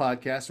and Laugh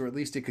podcast, or at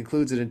least it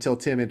concludes it until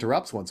Tim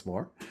interrupts once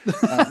more.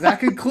 That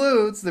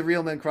concludes the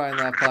Real Men Cry and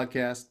Laugh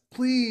podcast.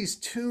 Please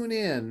tune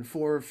in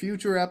for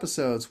future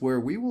episodes where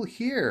we will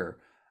hear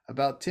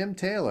about Tim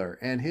Taylor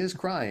and his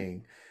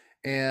crying.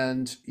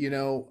 And, you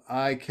know,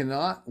 I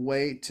cannot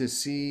wait to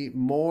see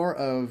more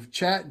of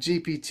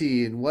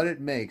ChatGPT and what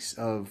it makes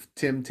of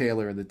Tim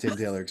Taylor and the Tim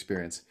Taylor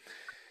experience.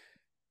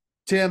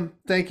 Tim,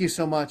 thank you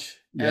so much,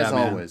 as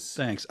man. always.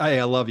 Thanks. I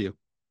love you.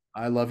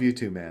 I love you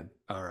too, man.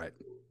 All right.